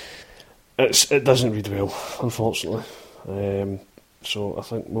it doesn't read well, unfortunately. So I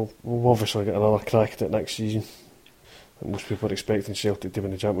think we'll obviously get another crack at it next season. Most people are expecting Celtic to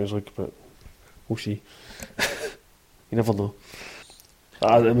win the Champions League, but we'll see. You never know.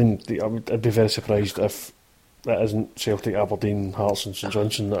 I mean, I'd be very surprised if it isn't Celtic, Aberdeen, Hearts and St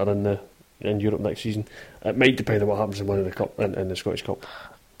Johnstone that are in Europe next season. It might depend on what happens in one of the cup in the Scottish Cup,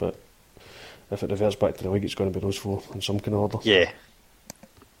 but if it reverts back to the league, it's going to be those four in some kind of order. Yeah,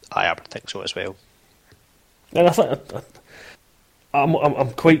 I would think so as well. And I think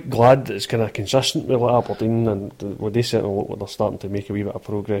I'm quite glad that it's kind of consistent with Aberdeen, and they certainly look like they're starting to make a wee bit of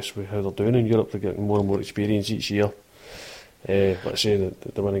progress with how they're doing in Europe. They're getting more and more experience each year. Let's say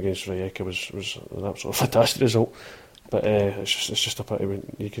the win against Rijeka was an absolutely fantastic result, but it's just a pity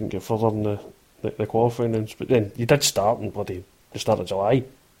when you couldn't get further in the qualifying rounds. But then you did start in the start of July.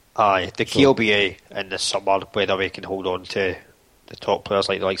 Aye, the key will be in the summer whether we can hold on to the top players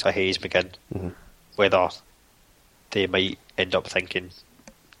like the likes of Hayes, McGinn, whether they might end up thinking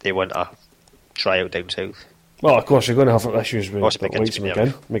they want a tryout down south. Well, of course, you're going to have issues with McGinn's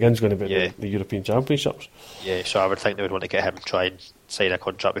McGinn. McGinn's going to be the European Championships. Yeah, so I would think they would want to get him, try and sign a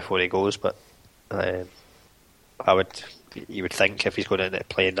contract before he goes. But you would think if he's going to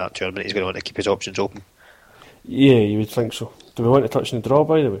play in that tournament, he's going to want to keep his options open. Yeah, you would think so. Do we want to touch on the draw,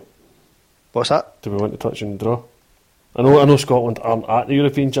 by the way? What's that? Do we want to touch on the draw? I know Scotland aren't at the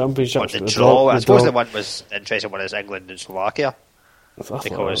European Championships. The draw, I suppose the one was the interesting one is England and Slovakia. Because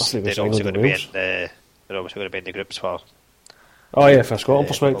they're obviously going to be in the groups for. Oh yeah, from a Scotland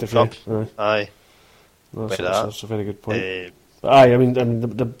perspective, yeah. Aye. That's a very good point. I mean,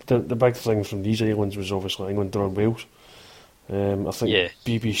 the big thing from these islands was obviously England drawing Wales. I think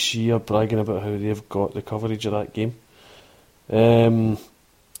BBC are bragging about how they've got the coverage of that game. The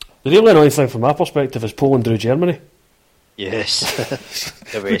really annoying thing from my perspective is Poland drew Germany. Yes.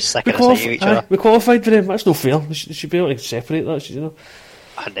 They're very sick of the sight of each other. We qualified for them. That's no fair. They should be able to separate that, you know.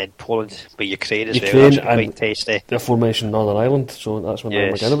 And then Poland, but Ukraine as well. That's quite tasty. The aforementioned Northern Ireland, so that's when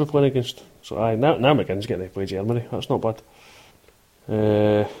Niall McGinn will be playing against. So now McGinn's getting to play Germany. That's not bad.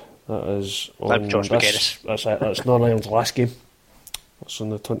 That is on. That's Northern Ireland's last game. That's on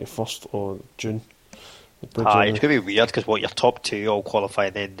the 21st of June. It's going to be weird because your top two all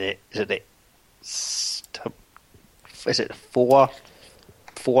qualify. Then is it four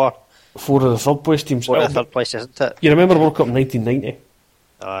of the third place teams? Four of the third place, isn't it? You remember World Cup 1990?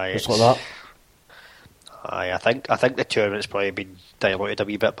 Aye, it's like that. Aye, I think the tournament's probably been diluted a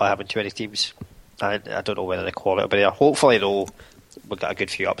wee bit by having too many teams. I don't know whether the quality will be there. Hopefully, though, we'll get a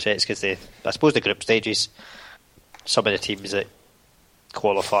good few upsets because I suppose the group stages, some of the teams that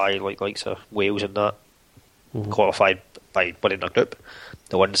qualify, like Wales and that, qualified by winning their group.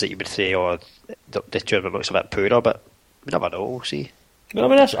 The ones that you would say, the tournament looks a bit poorer, but we never know. We'll see. I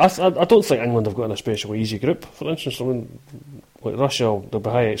mean, I don't think England have got an especially easy group. For instance, I mean, like Russia, there'll be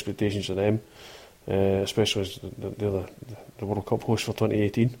high expectations of them, especially as they're the World Cup host for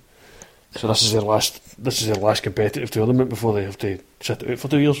 2018. So this is their last competitive tournament before they have to sit it out for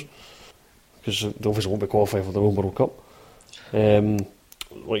 2 years, because they obviously won't be qualified for their own World Cup.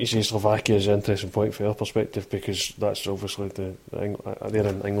 Like you say, Slovakia is an interesting point from their perspective, because that's obviously they're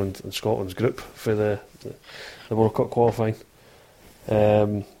in England and Scotland's group for the World Cup qualifying.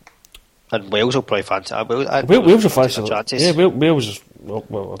 And Wales will probably fancy Wales will fancy chances. Yeah, Wales is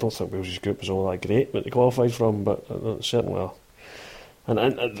well. I don't think Wales' group is all that great, but they qualified from, but certainly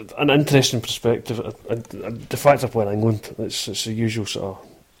an interesting perspective. The fact they're playing England, it's the usual sort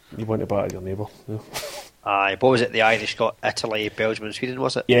of, you want to bat at your neighbour. You know? Aye, what was it? The Irish got Italy, Belgium, and Sweden,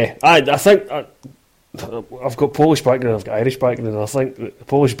 was it? Yeah, I think I've got Polish background, I've got Irish background, and I think the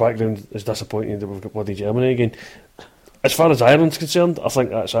Polish background is disappointing that we've got bloody Germany again. As far as Ireland's concerned, I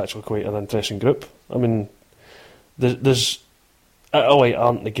think that's actually quite an interesting group. I mean, there's Italy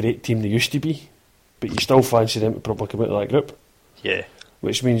aren't the great team they used to be, but you still fancy them to probably come out of that group. Yeah.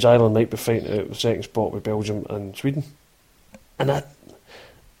 Which means Ireland might be fighting out the second spot with Belgium and Sweden. And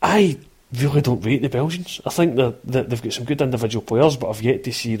I really don't rate the Belgians. I think that they've got some good individual players, but I've yet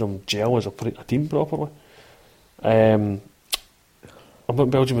to see them gel as a team properly. I'm putting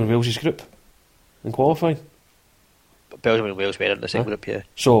Belgium and Wales' group in qualifying. Belgium and Wales were in the same group, yeah.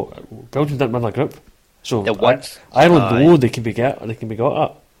 So Belgium didn't win that group. So Ireland know they can be got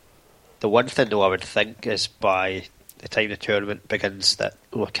at. The one thing though I would think is by the time the tournament begins that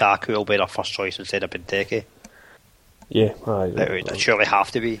Lukaku will be their first choice instead of Benteke. Yeah, it would surely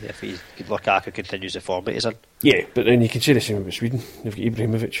have to be if Lukaku continues the form that he's in. Yeah, but then you can say the same about Sweden. They've got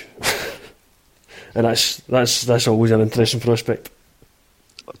Ibrahimovic, and that's always an interesting prospect.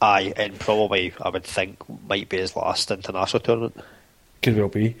 Aye, and probably I would think might be his last international tournament. Could well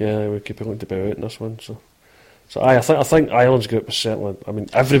be, yeah. We could be looking to bow out in this one. So I think Ireland's group is certainly. I mean,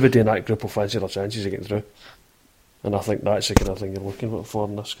 everybody in that group will fancy their chances of getting through, and I think that's the kind of thing you're looking for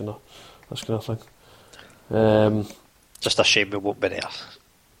in this kind of thing. Just a shame we won't be there.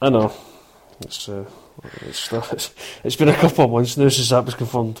 I know. It's been a couple of months now since that was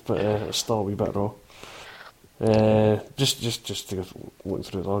confirmed, but it's still a wee bit raw. Just to go looking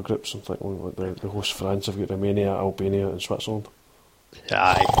through the other groups and thinking like the host France have got Romania, Albania and Switzerland.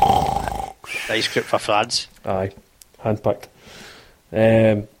 Aye. Nice group for France. Aye. Hand-picked.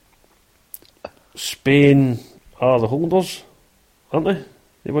 Spain are the holders, aren't they?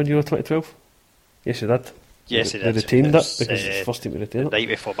 They won Euro 2012? Yes, they did. Yes, they did. They retained it because it's the first team to retain it. The night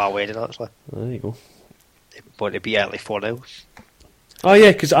before my wedding, actually. There you go. They want to beat Italy 4-0. Oh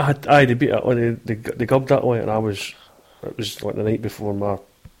yeah, because they beat it. They gubbed that way, and it was like the night before my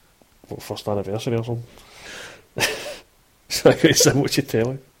first anniversary or something. So I got to sit watching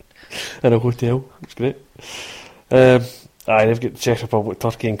telly in a hotel. It's great. They've got Czech Republic,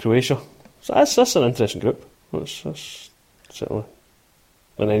 Turkey, and Croatia. So that's an interesting group. That's certainly.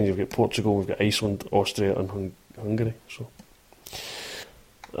 And then you've got Portugal, we've got Iceland, Austria, and Hungary. So,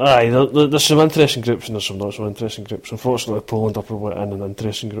 there's some interesting groups and there's some not so interesting groups. Unfortunately, Poland are probably in an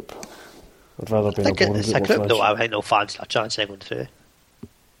interesting group. I'd rather be I in a think boring it's a group group of though. France. I think no fans a chance of going through.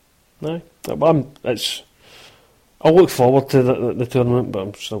 No, I'll look forward to the tournament, but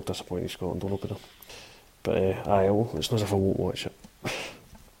I'm still disappointed Scotland don't look at them. But it's not as if I won't watch it.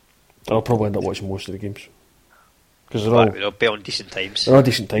 I'll probably end up watching most of the games because They'll be on decent times. They're all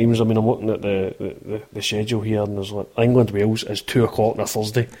decent times. I mean, I'm looking at the schedule here, and there's like England Wales is 2:00 on a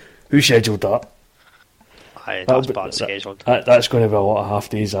Thursday. Who scheduled that? Aye, that's bad scheduled. That's going to be a lot of half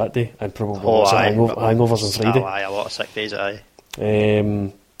days that day, and probably lots of hangovers on Friday. Aye, a lot of sick days. Aye.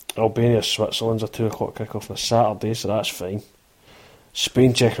 Albania Switzerland's a 2:00 kick-off on a Saturday, so that's fine.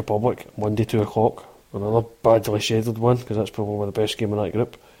 Spain Czech Republic Monday 2:00, another badly scheduled one because that's probably the best game in that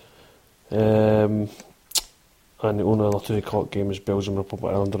group. And the only other 2:00 game is Belgium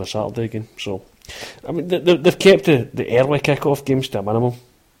Republic Ireland on a Saturday again. So, I mean, they've kept the early kick-off games to a minimum,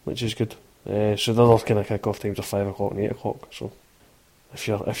 which is good. So the other kind of kick-off times are 5:00 and 8:00. So, if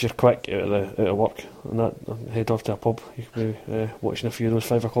you're quick out of work and that, head off to a pub, you could be watching a few of those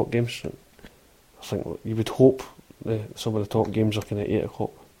 5:00 games. I think you would hope some of the top games are kind of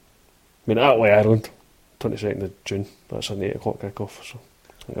 8:00. I mean, Italy Ireland, 22nd of June. That's an 8:00 kick-off. So.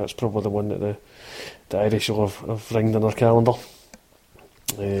 I think that's probably the one that the Irish will have ringed in their calendar.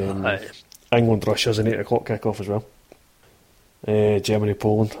 England Russia's an 8:00 kick-off as well. Germany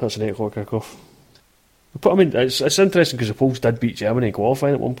Poland, that's an 8:00 kick-off. But I mean, it's interesting because the Poles did beat Germany in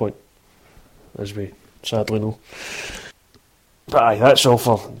qualifying at one point, as we sadly know. But aye, that's all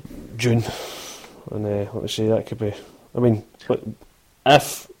for June. And let me see, that could be. I mean,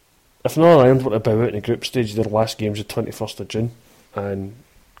 if Northern Ireland were to bow out in the group stage, their last game's the 21st of June, and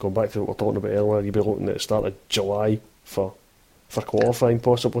going back to what we were talking about earlier, you'd be looking at the start of July for qualifying,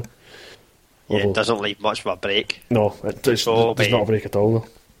 possibly. Yeah, it doesn't leave much of a break. No, there's not a break at all, though.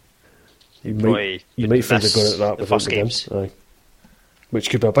 You might find they're going at that without the games. Aye.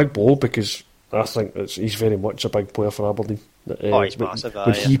 Which could be a big blow, because I think he's very much a big player for Aberdeen. He's massive.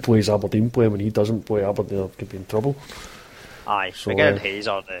 When he plays Aberdeen play, when he doesn't play Aberdeen, could be in trouble. Aye, so, McGinn and Hayes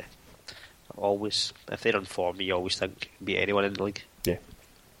are always, if they're on form, you always think can beat anyone in the league. Yeah.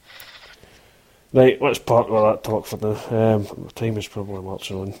 Right, let's part with that talk for now. Time is probably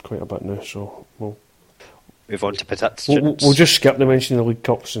marching on quite a bit now, so we'll move on to predictions. We'll just skip the mention of the League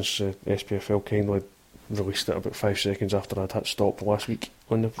Cup, since SPFL kindly released it about 5 seconds after I'd hit stop last week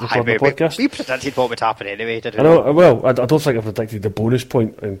on the podcast. We predicted what would happen anyway, didn't we? I know. Well, I don't think I predicted the bonus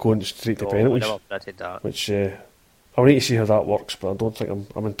point and going straight to penalties. We never predicted that. Which I'll need to see how that works, but I don't think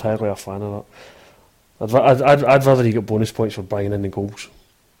I'm entirely a fan of that. I'd rather you get bonus points for buying in the goals.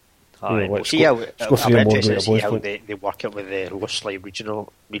 I'm interested to see how they work it with the loosely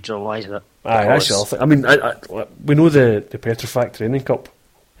regionalising it. Aye, that's the other thing. I mean, we know the Petrofac Training Cup,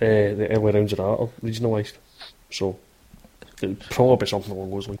 the early rounds of that are regionalised, so it'll probably be something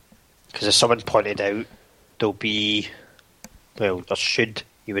along those lines. Because as someone pointed out, there should,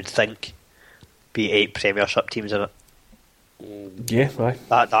 you would think, be 8 Premiership teams in it. Yeah, aye.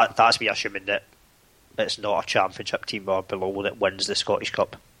 That's me assuming that it's not a Championship team or below that wins the Scottish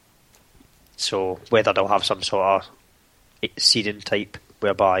Cup. So whether they'll have some sort of seeding type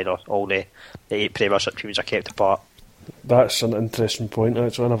whereby all the 8 Premiership teams are kept apart. That's an interesting point,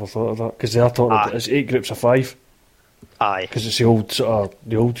 actually. I never thought of that, because they are talking about it's 8 groups of 5. Aye, because it's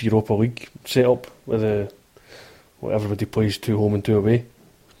the old Europa League setup with where everybody plays 2 home and 2 away,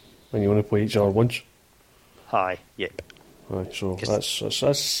 and you only play each other once. Aye, yep. Aye, so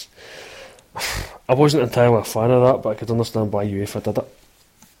that's. I wasn't entirely a fan of that, but I could understand why UEFA did it.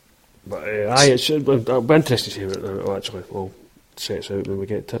 But it'll be interesting to see how it actually all sets out when we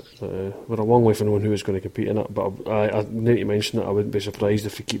get to it. But, we're a long way from knowing who is going to compete in it, but I need to mention that I wouldn't be surprised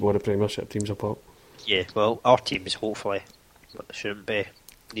if we keep all the Premiership teams apart. Yeah, well, our teams hopefully, but they shouldn't be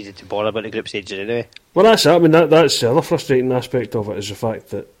needed to bother about the group stages anyway. Well, that's it. I mean, that's the other frustrating aspect of it, is the fact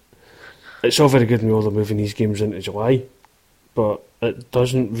that it's all very good and all they're moving these games into July, but it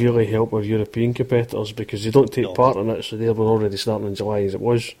doesn't really help our European competitors, because they don't take part in it, so they were already starting in July as it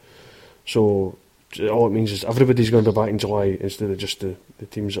was. So all it means is everybody's going to be back in July instead of just the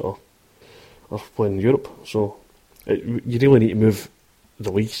teams that are playing in Europe. So you really need to move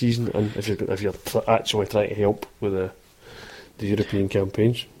the league season in if you're actually trying to help with the European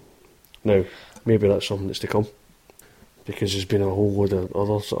campaigns. Now, maybe that's something that's to come, because there's been a whole load of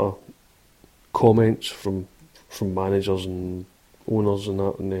other sort of comments from managers and owners and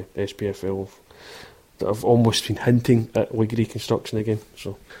that in the SPFL that have almost been hinting at league reconstruction again.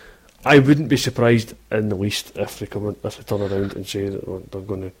 So I wouldn't be surprised in the least if they turn around and say that they're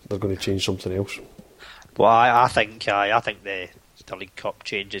going to change something else. Well, I think the League Cup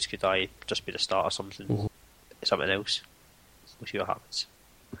changes could just be the start of something else. We'll see what happens.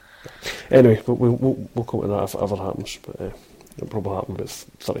 Anyway, we'll come to that if it ever happens. But it'll probably happen about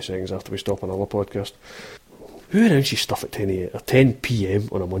 30 seconds after we stop another podcast. Who announces stuff at 10 p.m.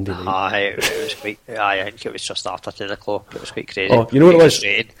 on a Monday night? It was quite. I think it was just after 10 o'clock. It was quite crazy. Oh, you know what it was?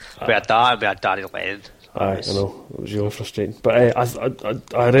 We had that, and we had Danny Lennon. I know, it was really frustrating. But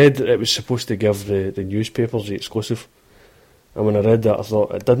I read that it was supposed to give the newspapers the exclusive. And when I read that, I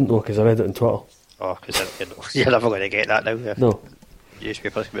thought it didn't, though, because I read it on Twitter. Oh, because you're never going to get that now. Yeah. No.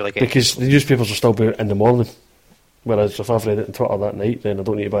 Newspapers can really get because the newspapers will still be out in the morning. Whereas if I've read it on Twitter that night, then I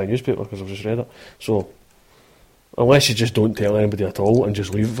don't need to buy a newspaper because I've just read it. So, unless you just don't tell anybody at all and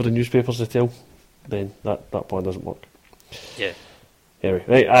just leave it for the newspapers to tell, then that plan doesn't work. Yeah.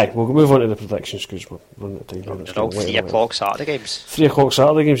 Anyway, right, we'll move on to the predictions because we're running out of time. They're all 3 o'clock Saturday games. 3 o'clock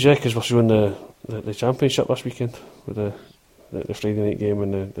Saturday games, yeah, because we're showing the Championship this weekend with the Friday night game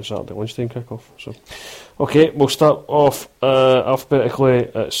and the Saturday lunchtime kick-off. So, okay, we'll start off alphabetically.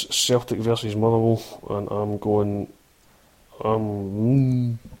 It's Celtic versus Motherwell, and I'm going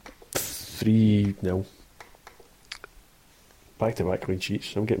 3-0. Back-to-back clean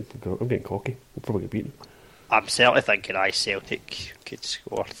sheets. I'm getting cocky. We'll probably get beaten. I'm certainly thinking Celtic could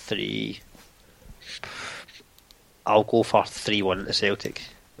score 3. I'll go for 3-1 to Celtic.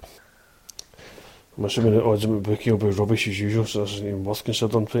 I'm assuming the odds about bookie will be rubbish as usual, so this isn't even worth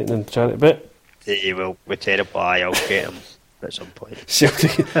considering putting in the charity bet. They will be terrible. I'll get them at some point.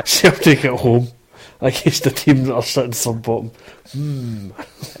 Celtic at home against a team that are sitting third bottom.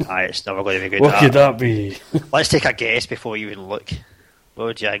 It's never going to be good. What could that be? Let's take a guess before you even look. What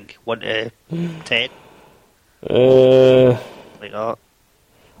would you think? 1 to 10? Like that.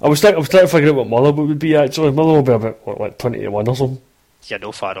 I was trying to figure out what Motherwell would be actually. Motherwell would be about like 20 to 1 or something. You're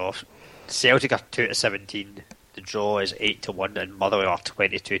no far off. Celtic are 2 to 17. The draw is 8 to 1, and Motherwell are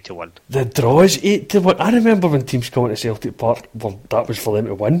 22 to 1. The draw is 8 to 1. I remember when teams come into Celtic Park, well, that was for them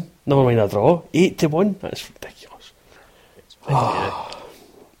to win. Never mind a draw. 8 to 1. That's ridiculous.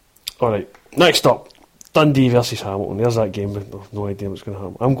 Alright, next up, Dundee versus Hamilton. There's that game, but I've no idea what's going to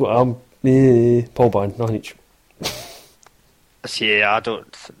happen. I'm Paul Bann, nothing each. See, I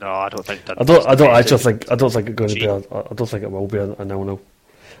don't think Dundee. I don't think it's going to be. I don't think it will be a 0-0.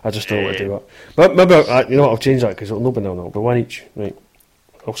 I just don't want to do that. But maybe I'll change that because it'll not be 0-0. It'll be 1 each. Right.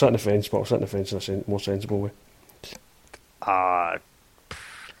 I'll sit in the fence, but I'll sit in the fence in a more sensible way. I'd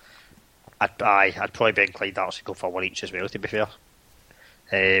probably be inclined to actually go for 1 each as well, to be fair.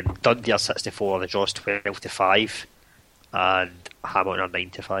 Dundee are 64, the draw's 12 to 5, and Hamilton are 9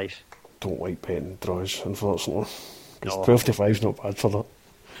 to 5. Don't like betting draws, unfortunately. Because No. 12 to 5 is not bad for that.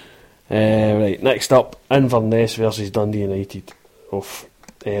 Right, next up, Inverness versus Dundee United.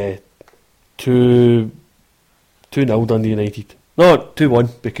 2-0 Dundee United. No, 2-1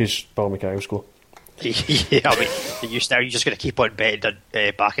 because Balmackay will score. Yeah, I mean, you're just going to keep on betting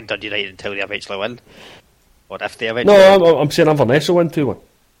backing Dundee United until they eventually win? Or if they eventually win? No, I'm saying Inverness will win 2-1.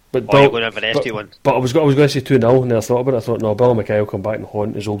 But you're going to Inverness 2-1? But I was going to say 2-0, and then I thought about it. I thought, no, Balmackay will come back and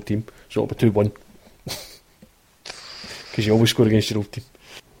haunt his old team, so it'll be 2-1. Because you always score against your old team.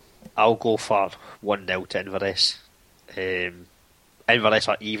 I'll go for 1-0 to Inverness. Inverness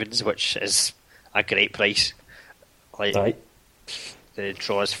are evens, which is a great price. Like, Right. the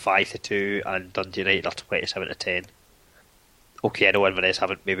draw is 5 to 2, and Dundee United are 27 to 10. Okay, I know Inverness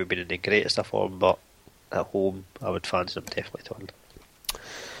haven't maybe been in the greatest of form, but at home, I would fancy them definitely to win.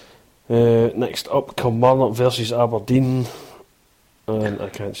 Next up, Kilmarnock versus Aberdeen. And I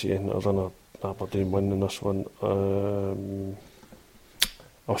can't see anything other than Aberdeen winning this one.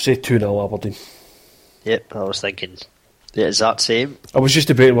 I'll say 2-0 Aberdeen. Yep, I was thinking the exact same. I was just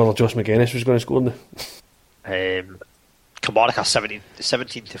debating whether Josh McGuinness was going to score in Kilmarnock are 17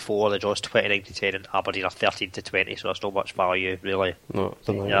 to 4, the draw's 29 to 10, and Aberdeen are 13 to 20, so there's not much value, really. No, I don't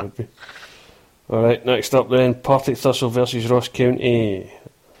think it would be. Alright, next up then, Partick Thistle versus Ross County.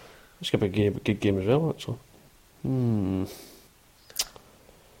 This could be a good game as well, actually. We'll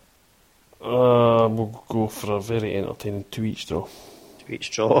go for a very entertaining 2 each draw. 2 each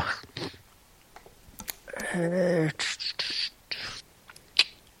draw.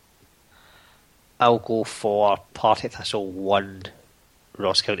 I'll go for Partick Thistle 1,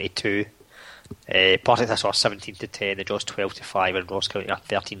 Ross County 2. Partick Thistle are 17 to 10, the draw's 12 to 5, and Ross County are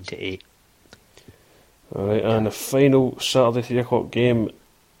 13 to 8. Alright, and the final Saturday 3 o'clock game,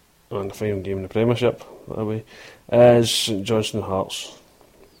 and the final game in the Premiership, that way, is St Johnstone Hearts.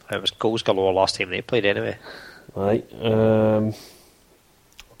 It was goals galore last time they played anyway. Right, I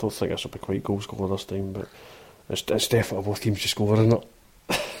don't think this will be quite goals galore this time, but it's definitely both teams to score, isn't it?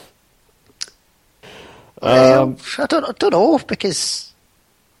 I don't know, because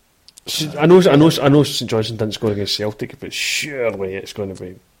I know St Johnstone didn't score against Celtic, but surely it's going to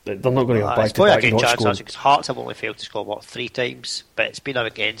be they're not going to go back It's to probably a back good not chance, scoring. actually, because Hearts have only failed to score, 3 times? But it's been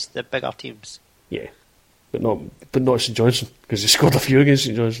against the bigger teams. Yeah, but not St Johnstone, because they scored a few against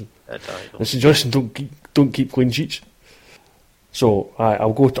St Johnstone. And St Johnstone don't keep clean sheets. So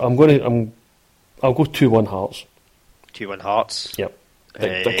I'll go 2-1 Hearts. 2-1 Hearts. Yep.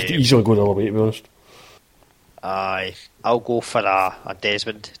 That could easily go the other way, to be honest. I'll go for a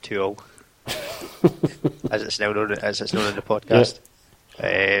Desmond 2-0. as it's known in the podcast.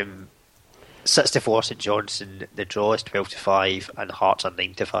 64 St Johnstone, the draw is 12-5 and Hearts are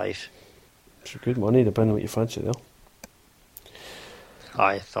 9-5. It's good money depending on what you fancy there.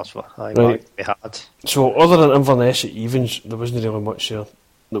 Aye, that's what Right. we had. So other than Inverness at evens, there wasn't really much there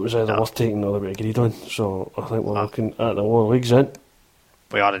that was either worth taking or that we agreed on. So I think we're looking at the lower leagues then.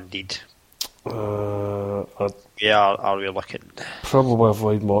 We are indeed. I'd Are we looking? probably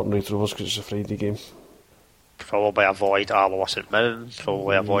avoid Morton Wraith Rovers because it's a Friday game. Probably avoid Alloa St Mirren.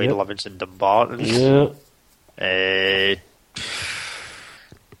 Probably avoid Livingston Dumbarton. Yeah.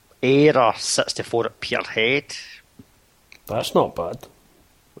 Ayr 64 at Peterhead, That's not bad.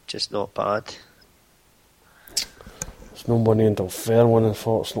 which is not bad. There's no money until fair one,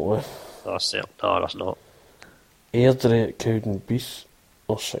 unfortunately. That's not. Airdrie at Cowdenbeath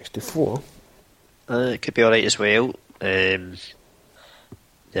or 64. It could be alright as well. They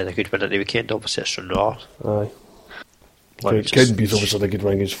had a good win at the weekend, obviously, at Stranraer. Aye. Cowdenbeath obviously had a good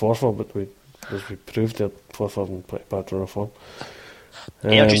win against Forfar, but as we proved, they're Forfar in pretty bad run of form.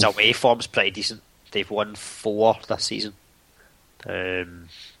 Airdrie's away form's pretty decent. They've won 4 this season. Ayr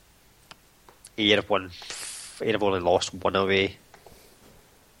have only lost 1 away.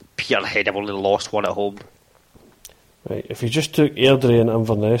 Peterhead have only lost 1 at home. Right, if you just took Airdrie and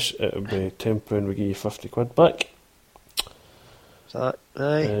Inverness, it would be £10, we give you £50 back. Is that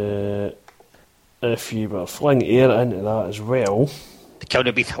right? If you were fling Ayr into that as well, The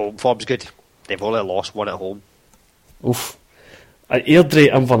Cowdenbeath home form's good. They've only lost 1 at home. oof.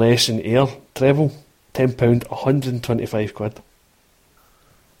 Airdrie, Inverness and Ayr, treble, £10, £125.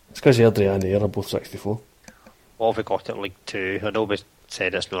 It's because Airdrie and Ayr are both 64. What have we got at League 2? I know we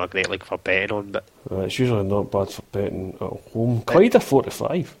said it's not a great league for betting on, but It's usually not bad for betting at home. Clyde are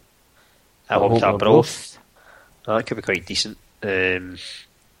 45. at home to home Arbroath. That could be quite decent.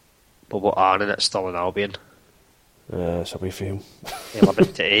 What about Arnon at Stirling Albion? It's away for him.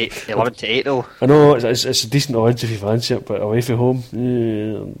 11 to 8. 11 to 8 though. I know it's a decent odds if you fancy it, but away from home,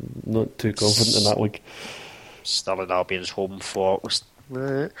 I'm not too confident in that league. Stirling Albion's home for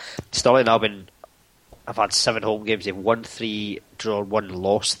Stirling Albion have had 7 home games. They've won 3, drawn 1,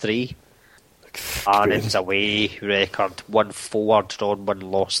 lost 3. Arnon's away record 1-4, drawn 1,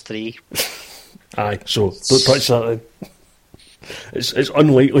 lost 3. Aye, so don't touch that then. It's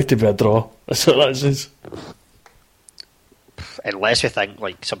unlikely to be a draw. That's what that says. Unless we think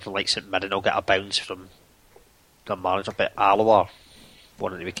like something like St Mirren will get a bounce from the manager, but Alloa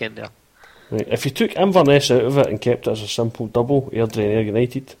won at the weekend there. Right, if you took Inverness out of it and kept it as a simple double, Airdrie and Ayr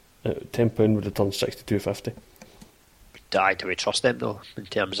United, £10 would return 62.50. Do we trust them though, in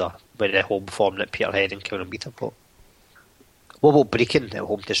terms of with the home form that Peterhead and Cowdenbeath have got? What about Brecon at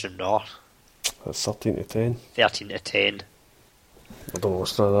home to Stranraer? That's 13 to 10. 13 to 10. I don't know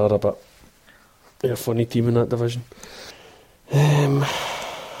what's there, but they're a funny team in that division.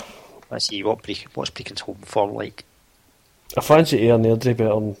 Let's see what's Brecon's home form like. I fancy Ayr and Airdrie better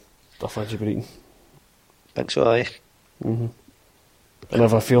than I fancy Brecon. Think so, aye. And I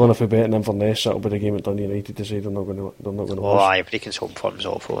have a feeling if we bet in Inverness, that'll be the game at Dundee United to say they're not going to Oh, lose. aye, Brecon's home form's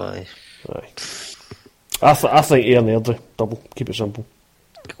awful, aye. Aye. I think Ayr and Airdrie, double, keep it simple.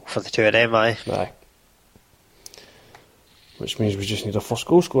 Go for the 2 of them, aye. Aye. Which means we just need a first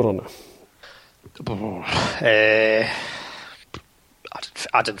goal scorer now.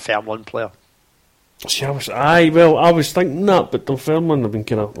 Adding Fairmont player. See, I was thinking that, but Dunfermline have been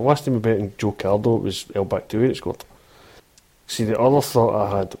kind of. The last time we bet in Joe Cardo, it was El Bakhtoui that scored. See, the other thought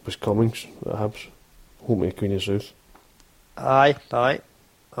I had was Cummings at Hibs, home to Queen of South. Aye.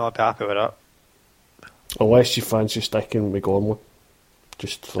 I'll be happy with that. Unless you fancy sticking with Gormley,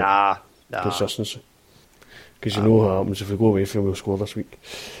 just for Nah. consistency. Because you know what happens if we go away from him, we'll score this week.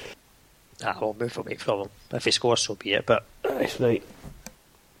 We'll move away from him. If he scores, so be it. But Right.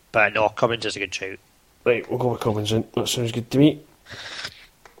 But no, Cummins is a good shout. Right, we'll go with Cummins in. That sounds good to me.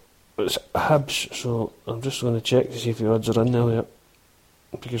 It's Hibs, so I'm just going to check to see if the odds are in there yet.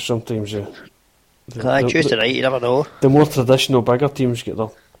 Because sometimes Tuesday night, you never know. the more traditional bigger teams get their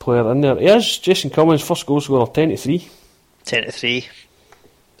player in there. Here's Jason Cummins, first goal scorer, 10-3. 10-3.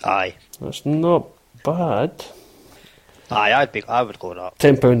 Aye. That's not bad. Aye, I would go with that.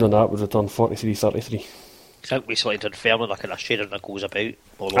 £10 on that would return 43.33. I think recently did fairly like in a sharing that goes about.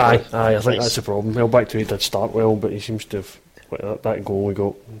 Aye, I think that's the problem. Well, back to he did start well, but he seems to have that goal we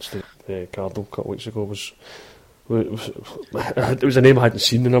got instead of Cardle a couple of weeks ago was it was a name I hadn't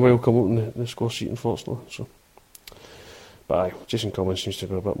seen in a while come up in the score sheet, unfortunately. So, but aye, Jason Cummins seems to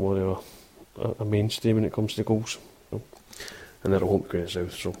be a bit more of a mainstay when it comes to goals. So, and they're at home to Great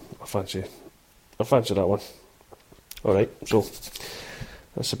South, so I fancy that one. All right, so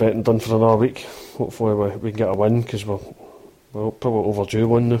that's the betting done for another week. Hopefully we can get a win because we're probably overdue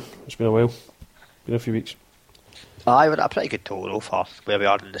one now. It's been a while, been a few weeks. Aye, we're at a pretty good total for where we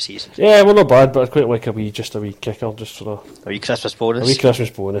are in the season. Yeah, we're not bad, but I'd quite like a wee kicker just for a wee Christmas bonus. A wee Christmas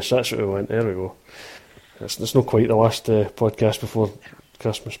bonus, that's what we want. There we go. It's not quite the last podcast before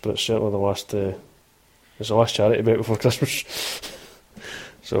Christmas, but it's certainly the last. It's the last charity bet before Christmas.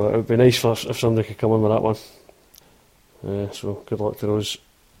 So it would be nice if somebody could come in with that one. So good luck to those.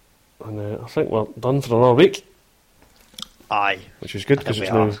 And I think we're done for another week. Aye. Which is good because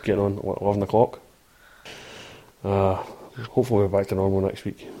it's now getting on 11 o'clock. Hopefully we're back to normal next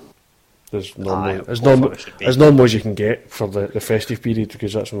week. As normal as you can get for the festive period,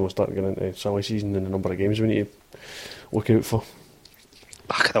 because that's when we'll start getting into silly season and the number of games we need to look out for.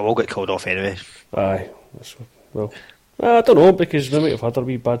 They will get called off anyway. Aye. I don't know, because we might have had a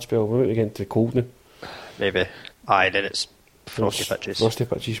wee bad spell. We might be getting to the cold now. Maybe. Aye, then it's frosty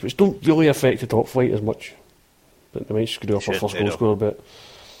pitches, which don't really affect the top flight as much. But they might screw up our first goal score a bit.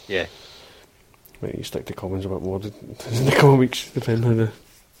 Yeah. Might stick to Cummins a bit more in the coming weeks, depending on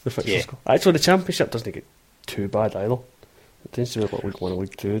the fixtures go. Actually, the Championship doesn't get too bad either. It tends to be about week 1 and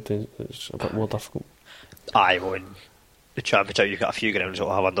week 2. It's a bit more difficult. Aye, well, in the Championship you've got a few grounds that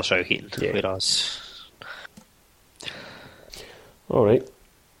will have underside heating, whereas... Alright.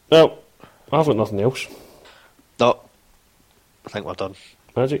 Well, I've got nothing else. No. I think we're done.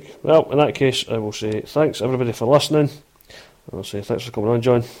 Magic. Well, in that case, I will say thanks everybody for listening. And I'll say thanks for coming on,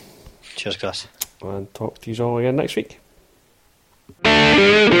 John. Cheers, Chris. And talk to you all again next week.